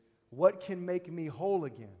 What can make me whole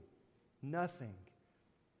again? Nothing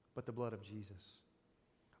but the blood of Jesus.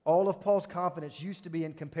 All of Paul's confidence used to be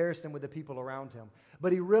in comparison with the people around him.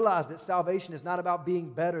 But he realized that salvation is not about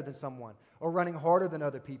being better than someone or running harder than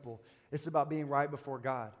other people. It's about being right before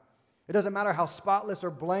God. It doesn't matter how spotless or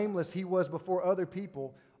blameless he was before other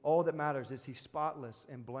people. All that matters is he's spotless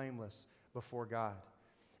and blameless before God.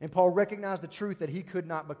 And Paul recognized the truth that he could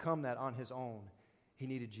not become that on his own. He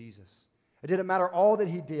needed Jesus. It didn't matter all that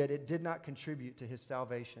he did. It did not contribute to his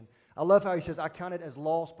salvation. I love how he says, I count it as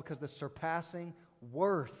loss because the surpassing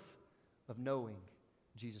worth of knowing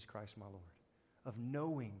Jesus Christ my Lord, of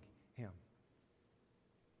knowing him.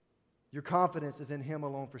 Your confidence is in him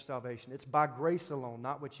alone for salvation. It's by grace alone,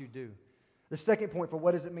 not what you do. The second point for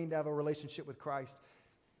what does it mean to have a relationship with Christ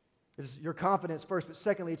is your confidence first, but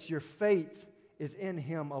secondly, it's your faith is in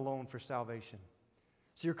him alone for salvation.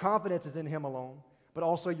 So your confidence is in him alone, but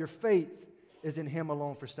also your faith is in him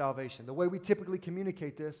alone for salvation. The way we typically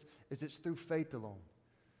communicate this is it's through faith alone.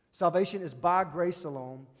 Salvation is by grace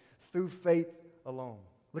alone, through faith alone.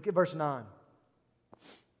 Look at verse 9.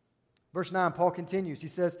 Verse 9, Paul continues. He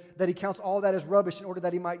says that he counts all that as rubbish in order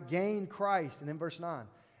that he might gain Christ. And then verse 9,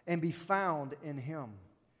 and be found in him,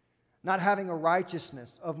 not having a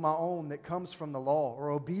righteousness of my own that comes from the law or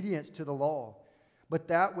obedience to the law, but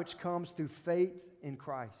that which comes through faith in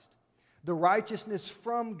Christ, the righteousness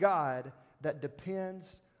from God that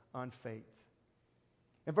depends on faith.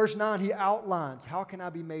 In verse 9, he outlines, how can I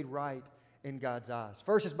be made right in God's eyes?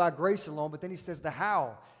 First, it's by grace alone, but then he says the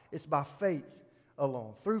how. It's by faith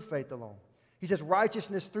alone, through faith alone. He says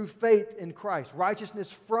righteousness through faith in Christ.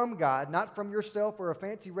 Righteousness from God, not from yourself or a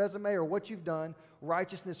fancy resume or what you've done.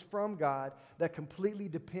 Righteousness from God that completely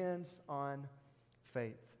depends on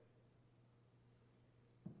faith.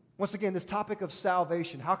 Once again, this topic of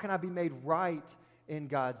salvation. How can I be made right in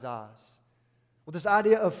God's eyes? Well, this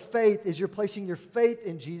idea of faith is you're placing your faith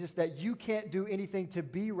in Jesus, that you can't do anything to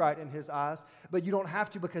be right in His eyes, but you don't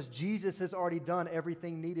have to because Jesus has already done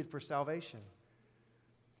everything needed for salvation.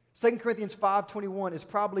 2 Corinthians 5:21 is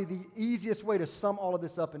probably the easiest way to sum all of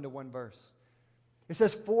this up into one verse. It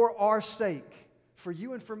says, for our sake, for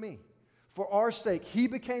you and for me, for our sake, He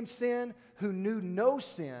became sin who knew no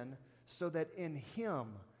sin, so that in Him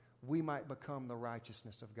we might become the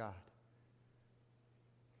righteousness of God.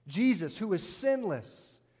 Jesus, who is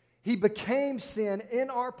sinless, He became sin in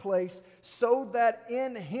our place so that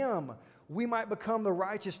in Him we might become the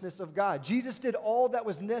righteousness of God. Jesus did all that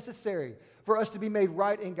was necessary for us to be made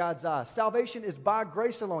right in God's eyes. Salvation is by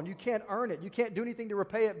grace alone. You can't earn it. You can't do anything to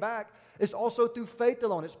repay it back. It's also through faith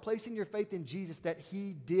alone. It's placing your faith in Jesus that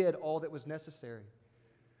He did all that was necessary.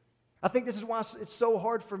 I think this is why it's so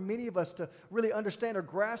hard for many of us to really understand or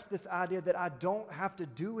grasp this idea that I don't have to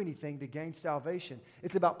do anything to gain salvation.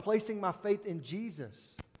 It's about placing my faith in Jesus.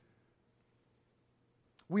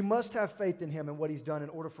 We must have faith in Him and what He's done in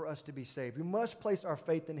order for us to be saved. We must place our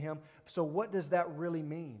faith in Him. So what does that really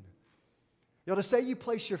mean? You know, to say you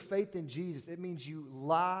place your faith in Jesus, it means you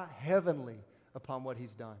lie heavenly upon what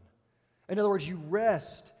He's done. In other words, you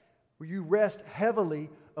rest heavily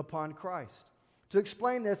upon Christ. To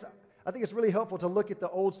explain this, I think it's really helpful to look at the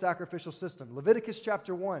old sacrificial system. Leviticus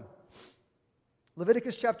chapter 1.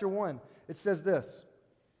 Leviticus chapter 1, it says this.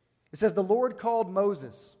 It says, the Lord called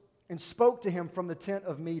Moses and spoke to him from the tent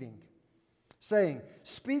of meeting, saying,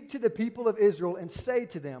 speak to the people of Israel and say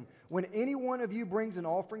to them, when any one of you brings an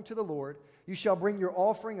offering to the Lord, you shall bring your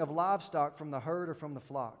offering of livestock from the herd or from the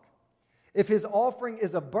flock. If his offering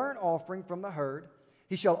is a burnt offering from the herd,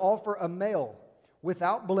 he shall offer a male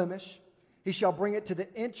without blemish. He shall bring it to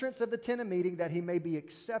the entrance of the tent of meeting, that he may be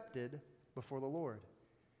accepted before the Lord.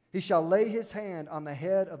 He shall lay his hand on the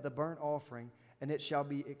head of the burnt offering, and it shall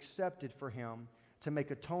be accepted for him to make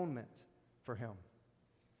atonement for him.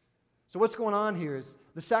 So what's going on here is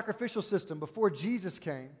the sacrificial system before Jesus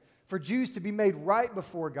came, for Jews to be made right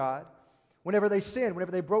before God, whenever they sinned,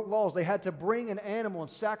 whenever they broke laws, they had to bring an animal and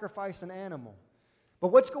sacrifice an animal. But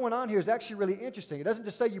what's going on here is actually really interesting. It doesn't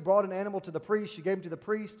just say you brought an animal to the priest, you gave him to the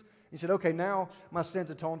priest, and you said, okay, now my sin's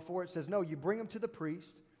atoned for. It says, no, you bring him to the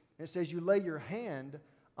priest, and it says you lay your hand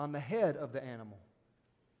on the head of the animal.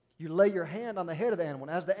 You lay your hand on the head of the animal.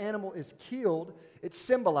 And as the animal is killed, it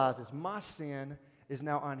symbolizes my sin is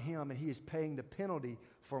now on him, and he is paying the penalty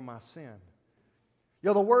for my sin. You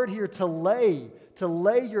know, the word here, to lay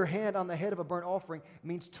your hand on the head of a burnt offering,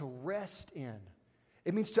 means to rest in.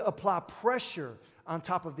 It means to apply pressure on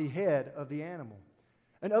top of the head of the animal.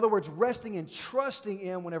 In other words, resting and trusting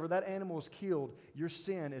in whenever that animal is killed, your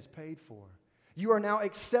sin is paid for. You are now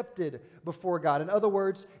accepted before God. In other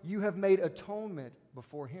words, you have made atonement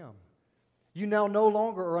before Him. You now no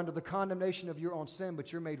longer are under the condemnation of your own sin,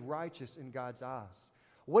 but you're made righteous in God's eyes.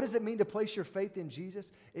 What does it mean to place your faith in Jesus?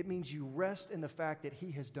 It means you rest in the fact that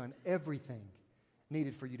He has done everything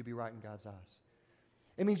needed for you to be right in God's eyes.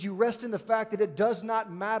 It means you rest in the fact that it does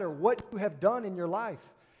not matter what you have done in your life.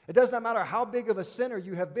 It does not matter how big of a sinner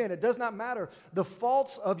you have been. It does not matter the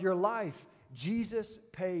faults of your life. Jesus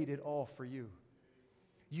paid it all for you.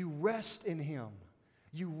 You rest in Him.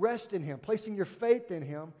 You rest in Him, placing your faith in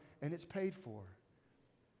Him, and it's paid for.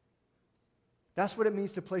 That's what it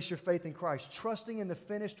means to place your faith in Christ, trusting in the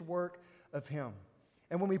finished work of Him.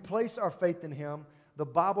 And when we place our faith in Him, the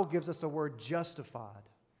Bible gives us a word, justified.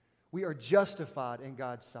 We are justified in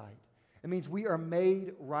God's sight. It means we are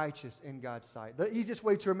made righteous in God's sight. The easiest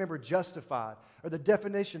way to remember justified, or the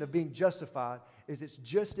definition of being justified, is it's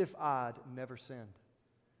just if I'd never sinned.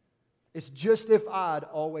 It's just if I'd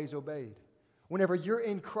always obeyed. Whenever you're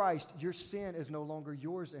in Christ, your sin is no longer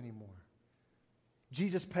yours anymore.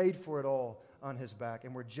 Jesus paid for it all on His back,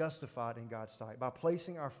 and we're justified in God's sight by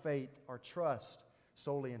placing our faith, our trust,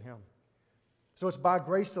 solely in Him. So it's by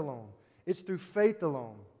grace alone. It's through faith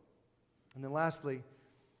alone. And then lastly,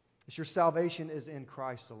 it's your salvation is in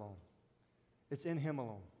Christ alone. It's in Him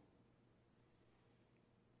alone.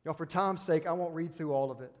 Y'all, for time's sake, I won't read through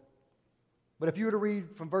all of it. But if you were to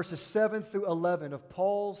read from verses 7 through 11 of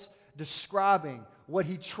Paul's describing what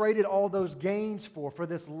he traded all those gains for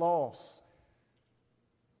this loss,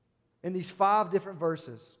 in these 5 different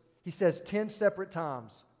verses, he says 10 separate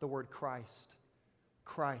times the word Christ.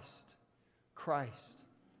 Christ. Christ.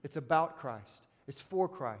 It's about Christ. It's for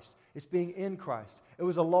Christ. It's being in Christ. It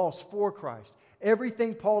was a loss for Christ.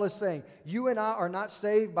 Everything Paul is saying, you and I are not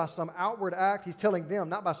saved by some outward act. He's telling them,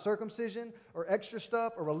 not by circumcision or extra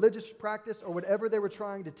stuff or religious practice or whatever they were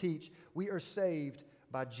trying to teach. We are saved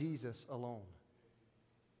by Jesus alone.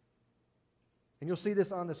 And you'll see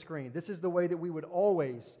this on the screen. This is the way that we would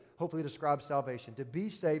always hopefully describe salvation. To be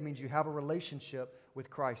saved means you have a relationship with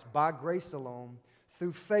Christ by grace alone,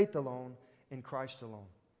 through faith alone, in Christ alone.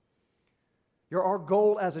 Our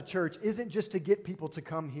goal as a church isn't just to get people to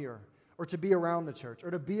come here or to be around the church or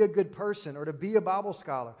to be a good person or to be a Bible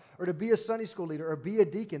scholar or to be a Sunday school leader or be a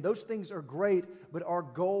deacon. Those things are great, but our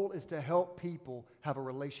goal is to help people have a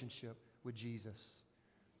relationship with Jesus.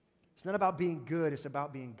 It's not about being good, it's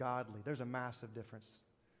about being godly. There's a massive difference.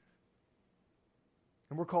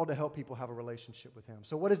 And we're called to help people have a relationship with Him.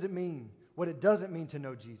 So what does it mean? What it doesn't mean to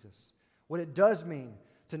know Jesus. What it does mean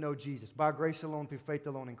to know Jesus. By grace alone, through faith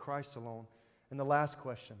alone, in Christ alone. And the last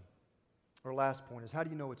question, or last point, is how do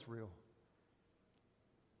you know it's real?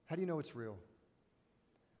 How do you know it's real?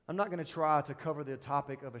 I'm not going to try to cover the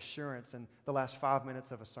topic of assurance in the last 5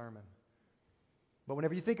 minutes of a sermon. But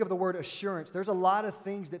whenever you think of the word assurance, there's a lot of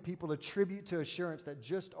things that people attribute to assurance that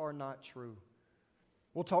just are not true.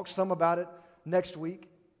 We'll talk some about it next week.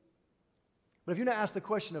 But if you're going to ask the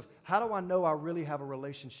question of, how do I know I really have a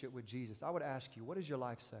relationship with Jesus? I would ask you, what does your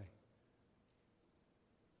life say?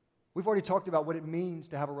 We've already talked about what it means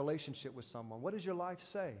to have a relationship with someone. What does your life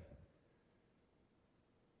say?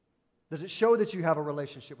 Does it show that you have a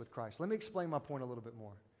relationship with Christ? Let me explain my point a little bit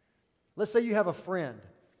more. Let's say you have a friend.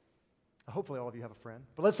 Hopefully all of you have a friend.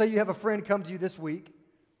 But let's say you have a friend come to you this week.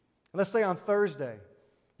 And let's say on Thursday,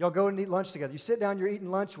 y'all go and eat lunch together. You sit down, you're eating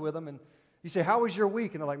lunch with them, and you say, how was your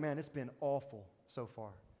week? And they're like, man, it's been awful so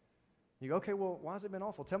far. You go, okay, well, why has it been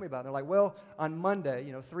awful? Tell me about it. And they're like, well, on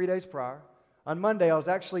Monday, 3 days prior, on Monday, I was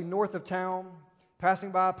actually north of town,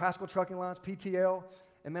 passing by Pascal Trucking Lines, PTL,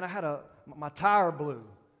 and man, my tire blew.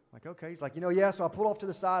 I'm like, okay. He's like, yeah, so I pulled off to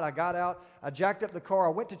the side, I got out, I jacked up the car, I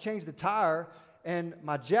went to change the tire, and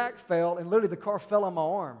my jack fell, and literally the car fell on my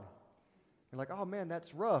arm. You're like, oh man,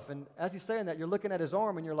 that's rough. And as he's saying that, you're looking at his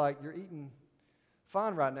arm, and you're like, you're eating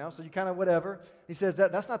fine right now, so you kind of whatever. He says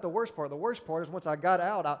that's not the worst part. The worst part is once I got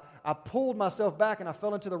out, I pulled myself back, and I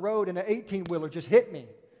fell into the road, and an 18-wheeler just hit me.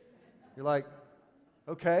 You're like,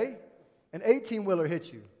 okay, an 18-wheeler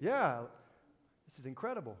hit you. Yeah, this is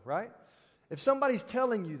incredible, right? If somebody's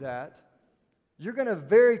telling you that, you're going to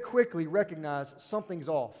very quickly recognize something's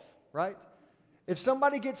off, right? If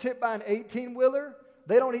somebody gets hit by an 18-wheeler,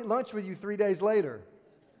 they don't eat lunch with you 3 days later,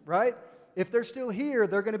 right? If they're still here,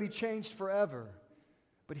 they're going to be changed forever.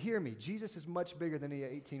 But hear me, Jesus is much bigger than any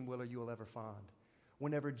 18-wheeler you will ever find.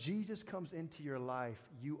 Whenever Jesus comes into your life,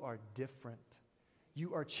 you are different.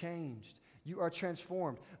 You are changed. You are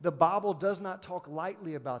transformed. The Bible does not talk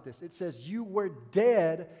lightly about this. It says you were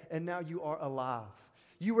dead and now you are alive.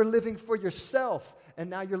 You were living for yourself and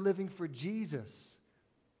now you're living for Jesus.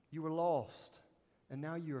 You were lost and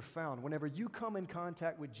now you are found. Whenever you come in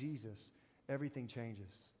contact with Jesus, everything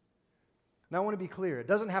changes. Now I want to be clear. It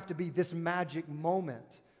doesn't have to be this magic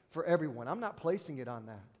moment for everyone. I'm not placing it on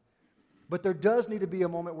that. But there does need to be a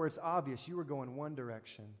moment where it's obvious you were going one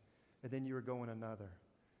direction and then you were going another.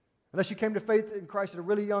 Unless you came to faith in Christ at a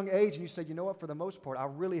really young age and you say, you know what, for the most part, I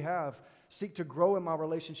really seek to grow in my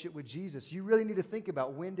relationship with Jesus. You really need to think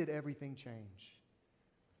about, when did everything change?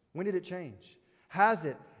 When did it change? Has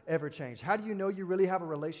it ever changed? How do you know you really have a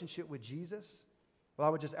relationship with Jesus? Well, I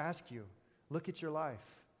would just ask you, look at your life.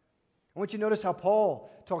 I want you to notice how Paul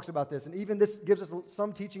talks about this, and even this gives us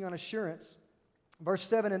some teaching on assurance. Verse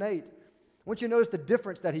 7 and 8. I want you to notice the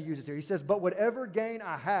difference that he uses here. He says, but whatever gain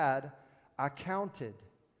I had, I counted.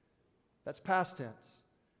 That's past tense.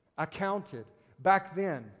 I counted. Back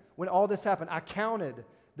then, when all this happened, I counted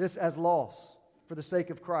this as loss for the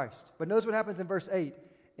sake of Christ. But notice what happens in verse 8.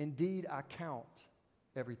 Indeed, I count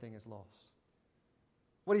everything as loss.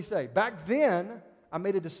 What did he say? Back then, I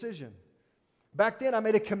made a decision. Back then, I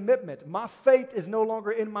made a commitment. My faith is no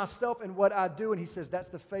longer in myself and what I do. And he says, that's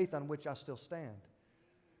the faith on which I still stand.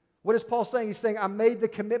 What is Paul saying? He's saying, I made the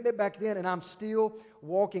commitment back then and I'm still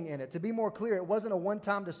walking in it. To be more clear, it wasn't a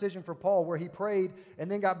one-time decision for Paul where he prayed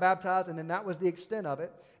and then got baptized and then that was the extent of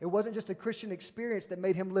it. It wasn't just a Christian experience that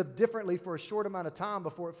made him live differently for a short amount of time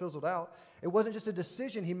before it fizzled out. It wasn't just a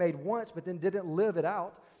decision he made once but then didn't live it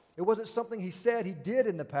out. It wasn't something he said he did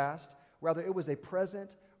in the past. Rather, it was a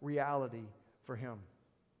present reality for him.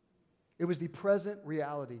 It was the present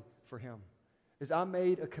reality for him. As I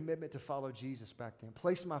made a commitment to follow Jesus back then,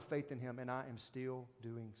 placed my faith in him, and I am still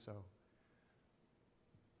doing so.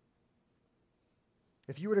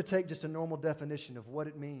 If you were to take just a normal definition of what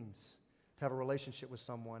it means to have a relationship with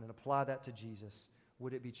someone and apply that to Jesus,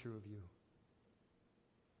 would it be true of you?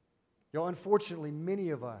 Y'all, unfortunately, many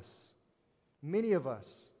of us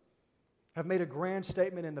have made a grand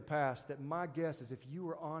statement in the past that my guess is if you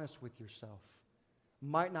were honest with yourself,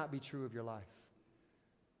 might not be true of your life.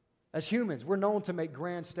 As humans, we're known to make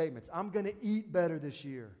grand statements. I'm going to eat better this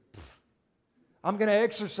year. I'm going to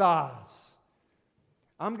exercise.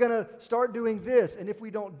 I'm going to start doing this. And if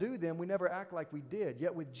we don't do them, we never act like we did.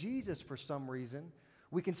 Yet with Jesus, for some reason,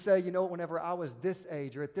 we can say, you know, whenever I was this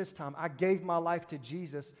age or at this time, I gave my life to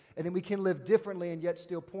Jesus. And then we can live differently and yet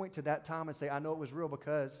still point to that time and say, I know it was real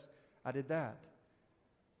because I did that.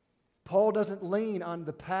 Paul doesn't lean on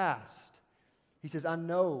the past. He says, I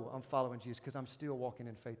know I'm following Jesus because I'm still walking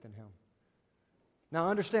in faith in him. Now,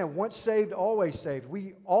 understand, once saved, always saved.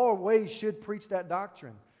 We always should preach that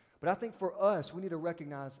doctrine. But I think for us, we need to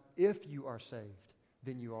recognize if you are saved,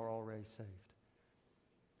 then you are already saved.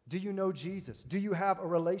 Do you know Jesus? Do you have a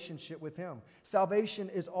relationship with him? Salvation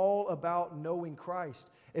is all about knowing Christ.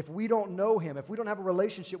 If we don't know him, if we don't have a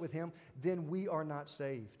relationship with him, then we are not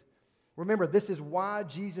saved. Remember, this is why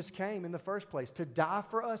Jesus came in the first place. To die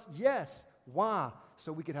for us? Yes. Why?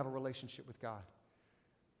 So we could have a relationship with God.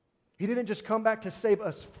 He didn't just come back to save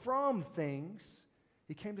us from things.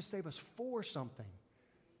 He came to save us for something.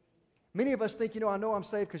 Many of us think, I know I'm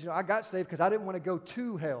saved because, I got saved because I didn't want to go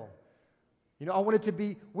to hell. I wanted to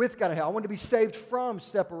be with God in hell. I wanted to be saved from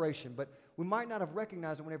separation. But we might not have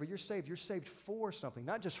recognized that whenever you're saved for something.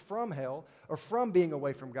 Not just from hell or from being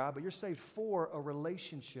away from God, but you're saved for a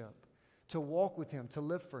relationship, to walk with him, to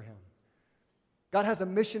live for him. God has a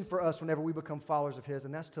mission for us whenever we become followers of his,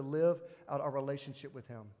 and that's to live out our relationship with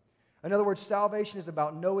him. In other words, salvation is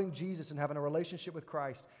about knowing Jesus and having a relationship with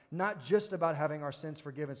Christ, not just about having our sins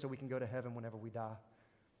forgiven so we can go to heaven whenever we die.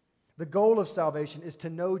 The goal of salvation is to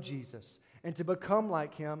know Jesus and to become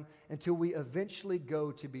like him until we eventually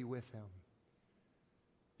go to be with him.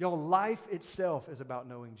 Y'all, life itself is about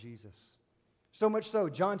knowing Jesus. So much so,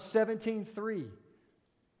 John 17:3,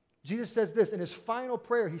 Jesus says this in his final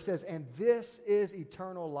prayer. He says, and this is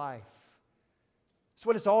eternal life. It's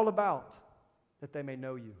what it's all about, that they may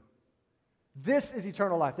know you. This is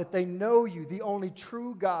eternal life, that they know you, the only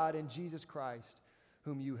true God, and Jesus Christ,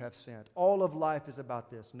 whom you have sent. All of life is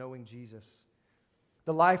about this, knowing Jesus.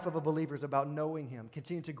 The life of a believer is about knowing him,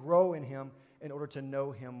 continuing to grow in him in order to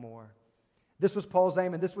know him more. This was Paul's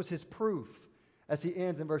aim, and this was his proof as he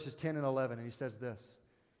ends in verses 10 and 11, and he says this.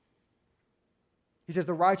 He says,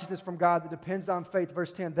 the righteousness from God that depends on faith,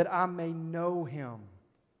 verse 10, that I may know him.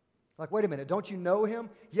 Like, wait a minute, don't you know him?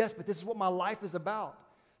 Yes, but this is what my life is about.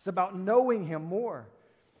 It's about knowing him more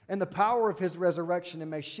and the power of his resurrection, and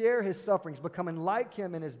may share his sufferings, becoming like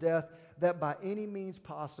him in his death, that by any means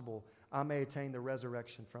possible I may attain the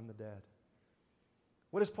resurrection from the dead.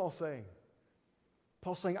 What is Paul saying?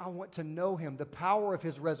 Paul's saying, I want to know him, the power of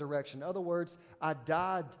his resurrection. In other words, I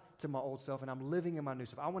died to my old self and I'm living in my new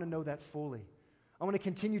self. I want to know that fully. I want to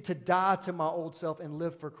continue to die to my old self and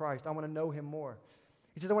live for Christ. I want to know him more.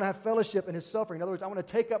 He says, I want to have fellowship in his suffering. In other words, I want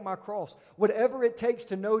to take up my cross. Whatever it takes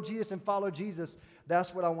to know Jesus and follow Jesus,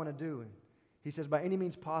 that's what I want to do. And he says, by any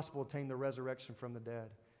means possible, attain the resurrection from the dead.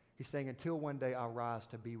 He's saying, until one day I rise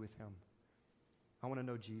to be with him. I want to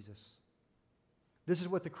know Jesus. This is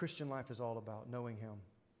what the Christian life is all about, knowing him.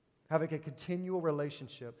 Having a continual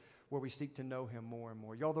relationship where we seek to know him more and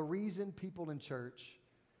more. Y'all, the reason people in church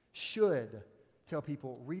should tell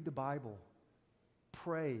people, read the Bible,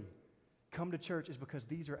 pray, come to church is because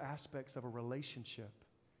these are aspects of a relationship.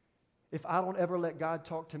 If I don't ever let God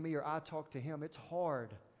talk to me or I talk to him, it's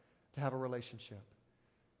hard to have a relationship.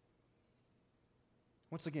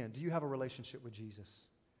 Once again, do you have a relationship with Jesus?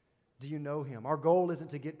 Do you know him? Our goal isn't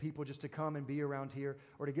to get people just to come and be around here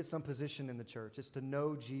or to get some position in the church. It's to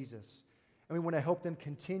know Jesus. And we want to help them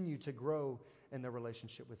continue to grow in their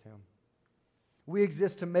relationship with him. We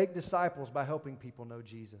exist to make disciples by helping people know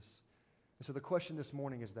Jesus. And so the question this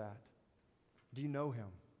morning is that, do you know him?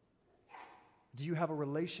 Do you have a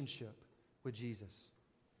relationship with Jesus?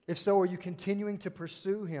 If so, are you continuing to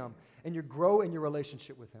pursue him and you grow in your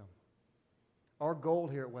relationship with him? Our goal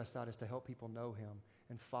here at Westside is to help people know him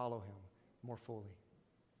and follow him more fully.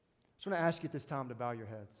 I just want to ask you at this time to bow your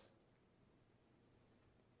heads.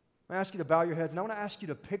 I ask you to bow your heads, and I want to ask you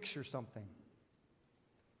to picture something.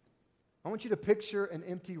 I want you to picture an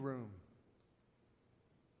empty room.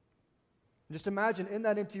 And just imagine in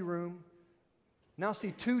that empty room, Now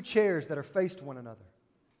see two chairs that are faced one another.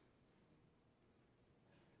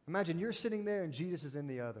 Imagine you're sitting there and Jesus is in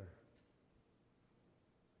the other.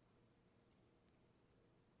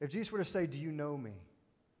 If Jesus were to say, "Do you know me?"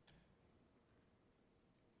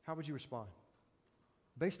 how would you respond?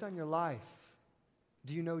 Based on your life,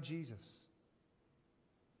 do you know Jesus?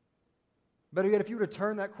 Better yet, if you were to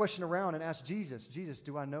turn that question around and ask Jesus, "Jesus,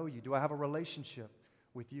 do I know you? Do I have a relationship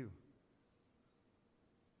with you?"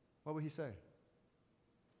 what would he say?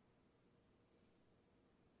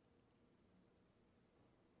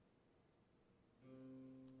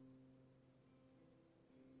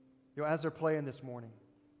 You know, as they're playing this morning,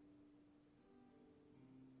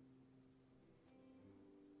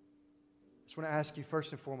 I just want to ask you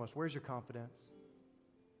first and foremost, where's your confidence?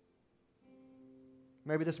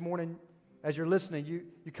 Maybe this morning, as you're listening,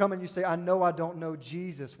 you come and you say, "I know I don't know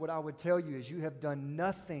Jesus." What I would tell you is you have done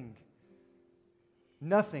nothing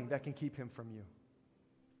that can keep him from you.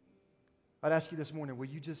 I'd ask you this morning, will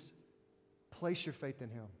you just place your faith in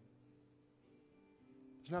him?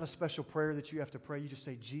 There's not a special prayer that you have to pray. You just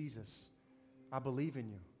say, "Jesus, I believe in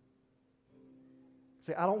you."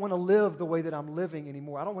 Say, "I don't want to live the way that I'm living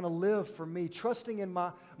anymore. I don't want to live for me, trusting in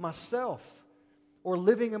myself or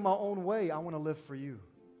living in my own way. I want to live for you."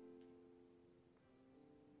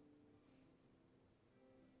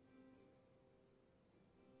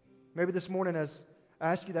 Maybe this morning, as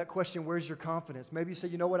I ask you that question, where's your confidence? Maybe you say,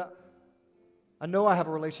 "You know what? I know I have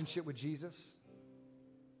a relationship with Jesus.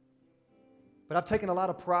 But I've taken a lot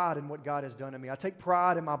of pride in what God has done to me. I take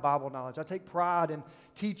pride in my Bible knowledge. I take pride in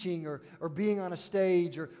teaching or being on a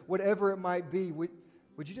stage or whatever it might be."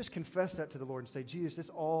 Would you just confess that to the Lord and say, "Jesus, it's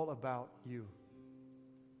all about you"?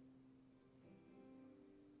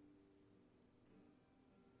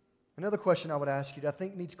 Another question I would ask you that I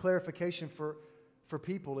think needs clarification for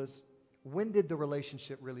people is, when did the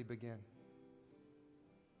relationship really begin?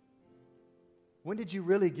 When did you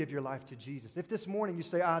really give your life to Jesus? If this morning you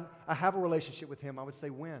say, I have a relationship with him, I would say,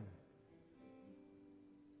 when?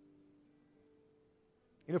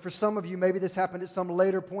 You know, for some of you, maybe this happened at some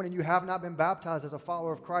later point and you have not been baptized as a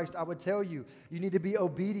follower of Christ. I would tell you, you need to be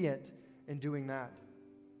obedient in doing that.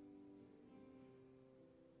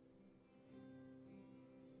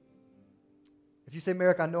 If you say,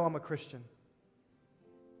 "Merrick, I know I'm a Christian,"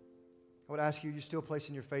 I would ask you, are you still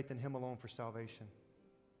placing your faith in him alone for salvation?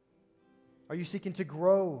 Are you seeking to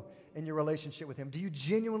grow in your relationship with him? Do you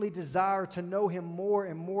genuinely desire to know him more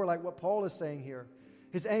and more, like what Paul is saying here?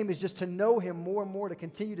 His aim is just to know him more and more, to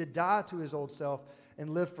continue to die to his old self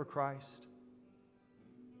and live for Christ.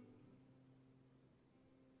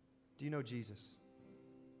 Do you know Jesus?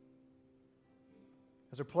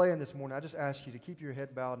 As we're playing this morning, I just ask you to keep your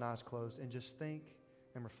head bowed and eyes closed and just think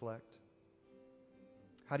and reflect.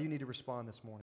 How do you need to respond this morning?